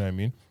in it. Do you know what I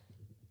mean?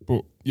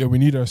 But yeah, we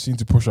need our scene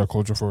to push our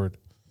culture forward.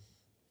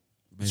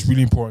 It's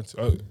really important.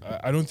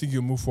 I don't think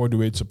you'll move forward the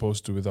way it's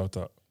supposed to without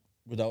that.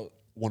 Without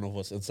one of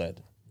us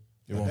inside.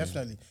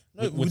 Definitely.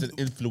 No, With an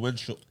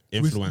influencer.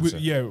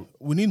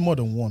 we need more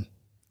than one.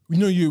 We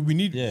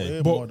need,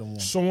 Yeah. More than one.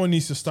 someone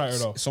needs to start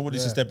it off. Someone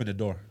needs to step in the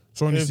door.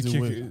 Someone needs to Pave the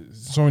kick way. it.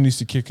 Someone needs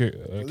to kick it.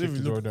 If Kick you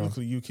the door look down. at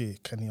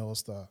UK, Kenny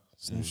All-Star,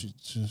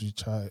 Snoopy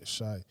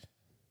Shy.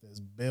 There's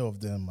bare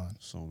of them, man.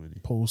 So many.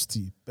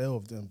 Posty, bare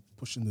of them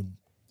pushing the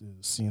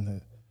scene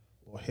here.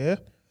 But here,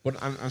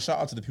 But and shout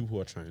out to the people who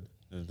are trying.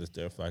 This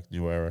Derfak,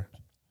 New Era.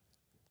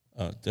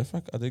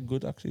 Derfak, are they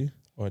good actually?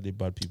 Or are they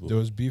bad people? There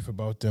was beef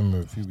about them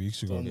a few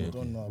weeks ago.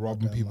 don't know about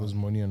Robbing them, people's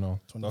man. money and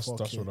all. That's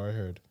 24K. what I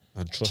heard.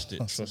 And trust it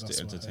That's what-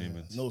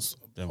 entertainment. No,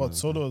 Them Hot ones,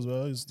 Soda as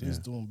well. He's Yeah.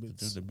 doing They're bits.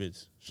 doing the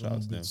bits. Shout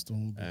out to them.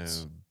 Doing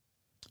bits.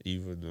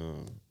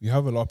 Even We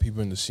have a lot of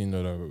people in the scene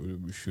that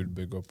we should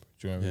big up.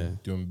 Do you know what I mean? Yeah.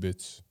 Doing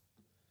bits.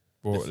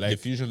 But the like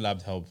Fusion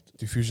Lab helped.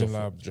 Diffusion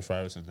Lab,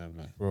 Jafaris and them,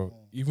 like, bro.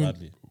 Even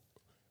badly.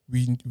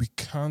 we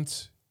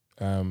can't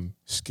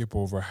skip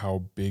over how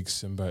big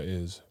Simba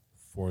is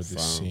for the Fam.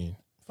 scene.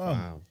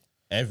 Wow.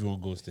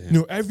 Everyone goes to him.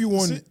 No,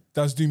 everyone See-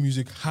 that's doing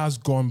music has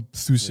gone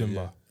through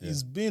Simba. Yeah.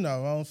 He's been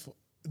around for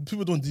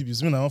people don't deep.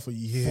 It's been around for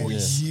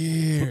years.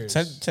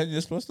 Years. 10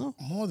 years plus now.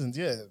 More than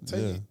Tell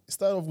Yeah. you, it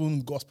started off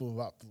with gospel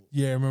rap.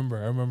 Yeah, I remember.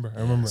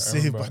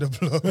 Saved by the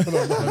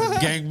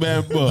blood. Gang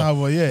member. Nah,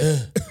 but yeah.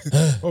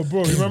 Oh,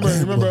 bro,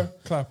 remember?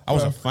 Clap. I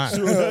was a clap.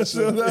 fan.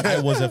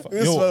 I was a fan.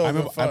 This Yo, fella I was a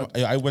remember.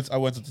 fan. I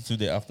went to the 2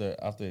 day after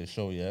the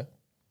show. Yeah,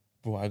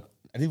 bro. I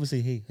didn't even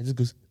say hey. I just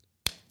goes.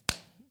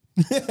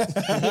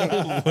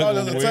 Oh,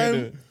 there's a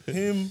time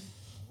him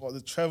or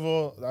the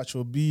Trevor that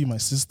should be my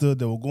sister.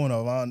 They were going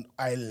around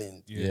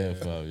island. Yeah,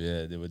 fam.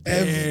 Yeah, they were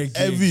there. Yeah, gigs,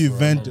 Every bro, I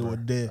event they remember.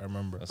 were there. I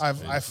remember.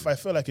 I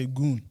felt like a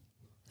goon.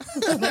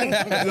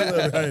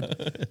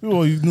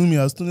 People, you knew me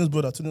as Tony's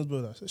brother.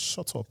 I said,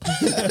 shut up.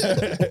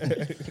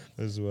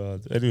 As well.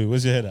 Anyway,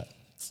 where's your head at?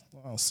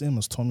 Wow, same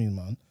as Tommy,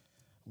 man.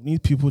 We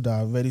need people that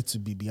are ready to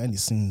be behind the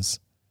scenes.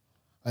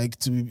 Like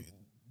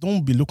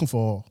don't be looking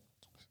for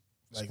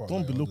Spotlight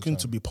don't be all the looking time.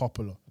 to be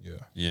popular. Yeah,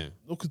 Yeah.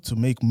 Looking to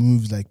make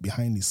moves like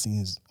behind the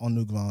scenes, on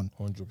the ground.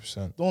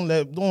 100%.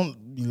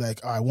 Don't be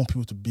like, I want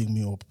people to big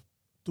me up.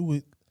 Do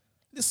it.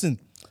 Listen,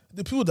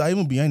 the people that are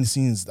even behind the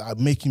scenes that are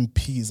making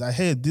peace. I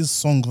heard this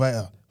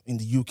songwriter in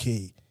the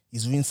UK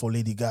is waiting for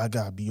Lady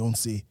Gaga,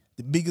 Beyonce,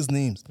 the biggest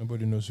names.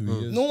 Nobody knows who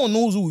he is. No one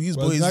knows who he is,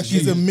 Well, but he's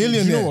actually, a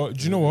millionaire.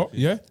 Do you know what?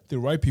 Yeah, the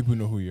right people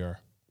know who you are.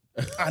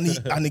 And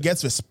he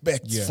gets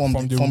respect Yeah, from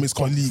his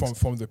colleagues.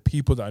 from the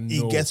people that know.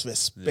 He gets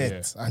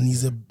respect, and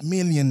he's a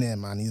millionaire,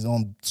 man. He's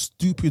on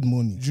stupid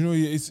money. Do you know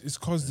it's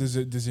because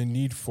there's a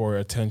need for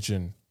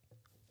attention.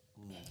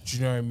 Do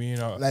you know what I mean?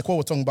 Like what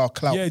we're talking about,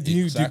 clout. yeah,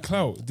 the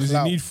clout. There's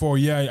Clout. a need for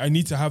I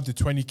need to have the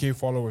 20K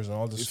followers and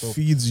all this It stuff.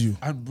 feeds you.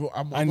 And bro,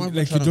 I'm And not even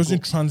like trying it to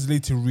doesn't go-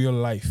 translate to real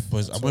life.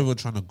 Boys, I'm not even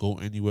trying to go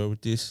anywhere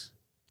with this,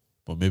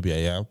 but maybe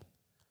I am.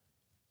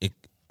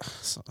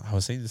 I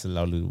was saying this a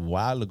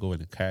while ago in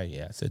the car.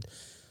 Yeah, I said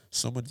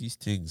some of these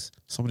things,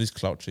 some of these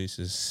clout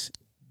chases,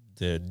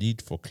 the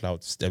need for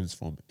clout stems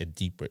from a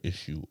deeper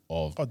issue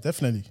of Oh,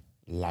 definitely.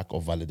 lack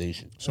of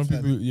validation. Some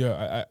people,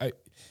 yeah, I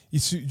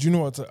do you know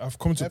what? I've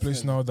come to a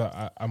place now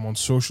that I'm on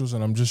socials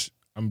and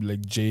I'm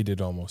like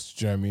jaded almost.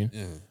 Do you know what I mean?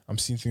 Yeah. I'm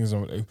seeing things.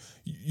 I'm like,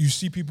 you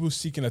see people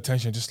seeking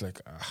attention, just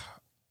like,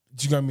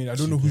 do you get what I mean? I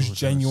don't know who's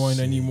genuine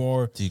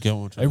anymore. Do you get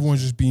what I'm trying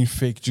Everyone's just being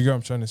fake. Do you get what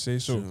I'm trying to say? to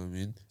So say? You know what I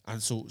mean?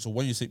 And so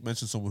when you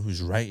mention someone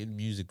who's writing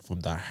music from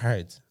their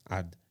heart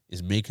and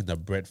is making the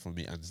bread from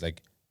it and it's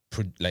like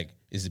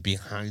is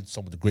behind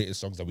some of the greatest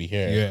songs that we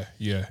hear.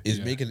 Is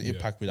making an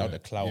impact without the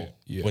clout,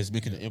 but it's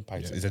making an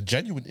impact. It's a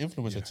genuine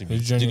influencer to me.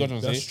 It's Do you genuine. get what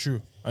I'm That's saying?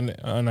 true,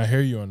 and I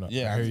hear you on that.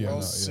 Yeah, I hear you I on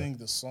was that. Yeah. sing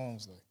the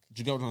songs like Do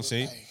you get what I'm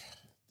saying?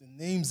 the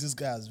names this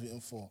guy has written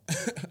for.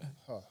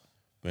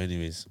 But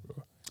anyways,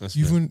 that's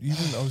Even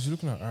I was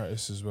looking at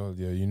artists as well.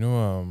 Yeah, you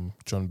know,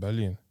 John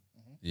Bellion.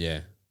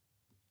 yeah,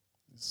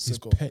 His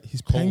Sicko.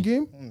 his pen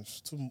game,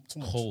 It's too much.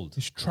 cold.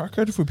 his track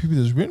record for people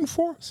that's written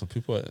for. Some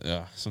people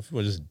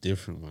are just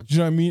different, man. Do you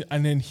know what I mean?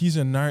 And then he's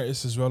an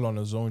artist as well on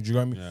his own. Do you know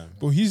what I mean? Yeah.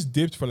 But he's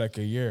dipped for like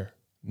a year.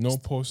 No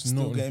post,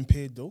 Still no. getting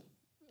paid though.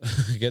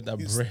 Get that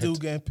He's bread. still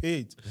getting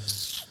paid.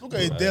 Look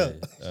at Adele.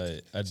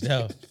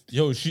 Adele,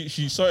 yo,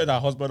 she sorted her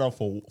husband out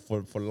for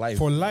life.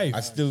 For life.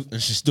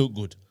 and she's still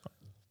good.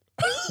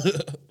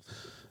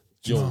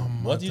 Yo, Oh,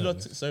 what do you man.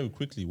 not? Sorry,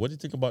 quickly. What do you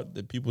think about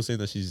the people saying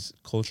that she's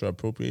cultural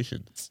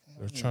appropriation?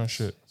 They're trying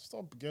shit.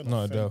 Stop getting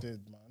No, Adele.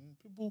 offended,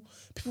 man.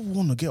 People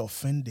want to get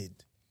offended.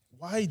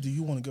 Why do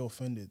you want to get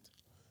offended?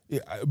 Yeah,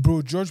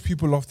 bro, judge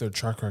people off their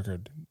track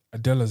record.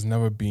 Adele has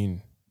never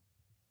been.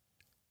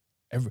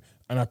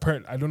 And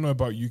apparently, I don't know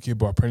about UK,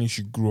 but apparently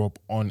she grew up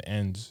on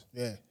ends.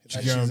 Yeah, Do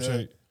you get what I'm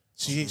saying?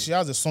 She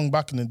has a song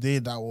back in the day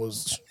that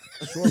was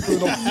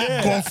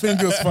gone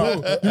fingers,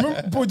 fam.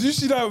 Remember, bro, did you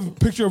see that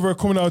picture of her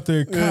coming out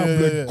the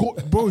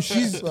camp? Bro,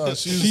 she's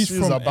she's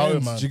from about it,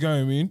 ends. man. Do you get what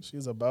I mean?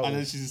 She's about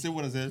it. she's the same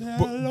one as it.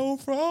 Hello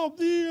from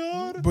the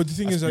other. But the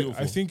thing That's is,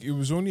 beautiful. I think it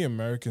was only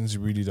Americans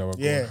really that were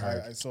going Yeah,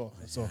 hard. I saw.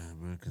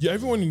 Yeah,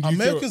 everyone in UK.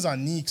 Americans are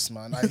neeks,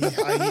 man. I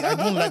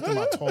don't like them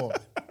at all.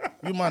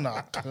 You man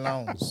are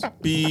clowns.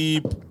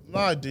 Beep.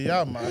 Nah, they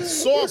are, man.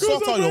 Sort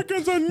out your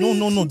Americans are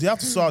no. They have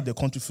to sort out their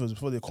country first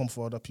before they come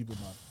for other people,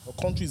 man. Our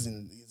country is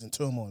in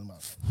turmoil, man.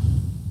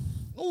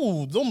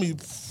 No, don't be.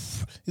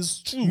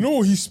 It's true.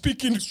 No, he's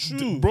speaking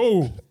true.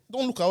 bro.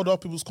 Don't look at other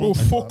people's Bro,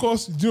 country.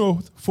 focus.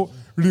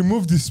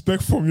 Remove the speck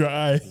from your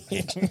eye.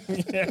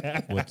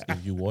 What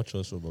if you watch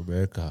us from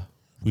America?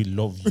 We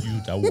love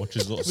you that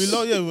watches us. We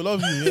love you. Yeah, we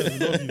love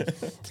you.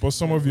 But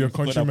some of your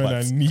countrymen are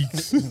parts.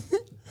 neeks.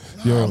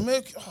 Nah,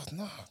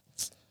 nah.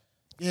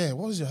 Yeah,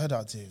 what was your head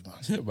at, Dave,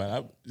 man?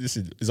 But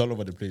listen, it's all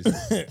over the place.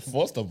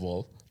 First of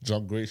all,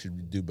 John Gray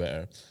should do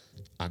better,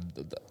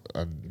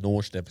 and no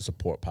one should ever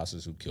support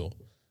pastors who kill.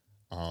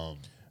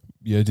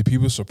 Yeah, the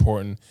people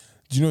supporting.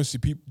 Do you know? See,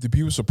 the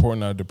people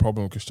supporting are the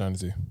problem with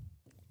Christianity.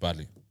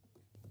 Badly.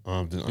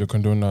 You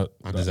condone that.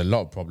 And there's a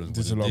lot of problems.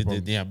 There's but a lot of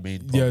problems. They are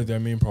main Yeah, problems. their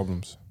main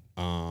problems.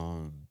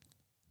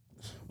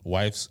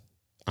 Wives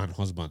and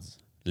husbands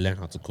learn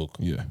how to cook.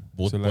 Yeah.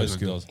 Both It's a life boys and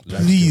skill. girls.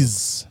 Learn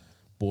Please.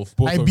 both.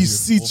 Both I of you.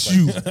 beseech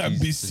you. I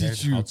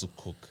beseech learn you. how to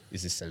cook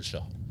is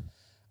essential.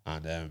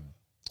 And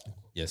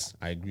yes,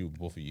 I agree with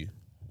both of you.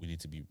 We need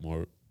to be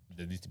more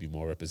there needs to be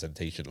more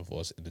representation of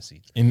us in the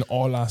scene. In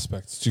all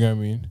aspects. Do you know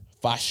what I mean?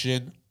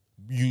 Fashion,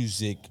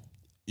 music,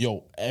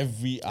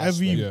 every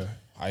aspect. Yeah.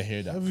 I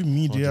hear that. Every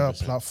media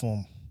 100%.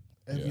 platform,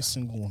 every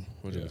single one.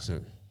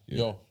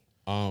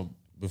 100%.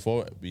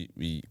 Before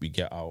we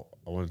get out,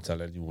 I want to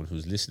tell anyone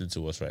who's listening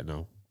to us right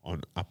now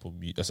on Apple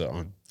Music,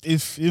 on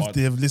If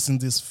they've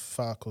listened this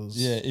far, cause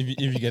if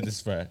you get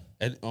this far,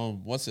 and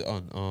what's it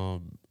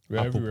on We're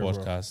Apple everywhere,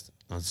 bro. Podcast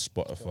and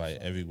Spotify,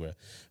 everywhere.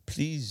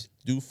 Please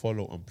do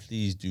follow and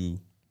please do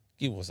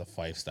give us a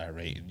 5-star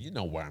rating. You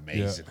know we're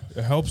amazing. Yeah.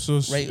 It helps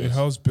us. Rate It us.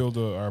 helps build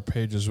our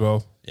page as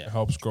well. Yeah. It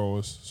helps grow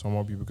us so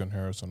more people can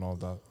hear us and all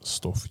that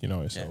stuff. You know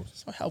Yeah. yourself.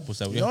 So help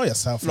us out. you know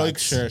yourself. Like,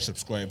 lads. share,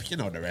 subscribe. You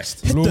know the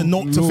rest. Hit the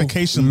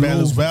notification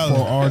bell as well.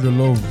 For all the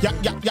love. Yeah.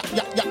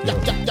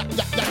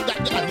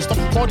 You stop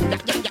recording.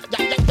 Yeah.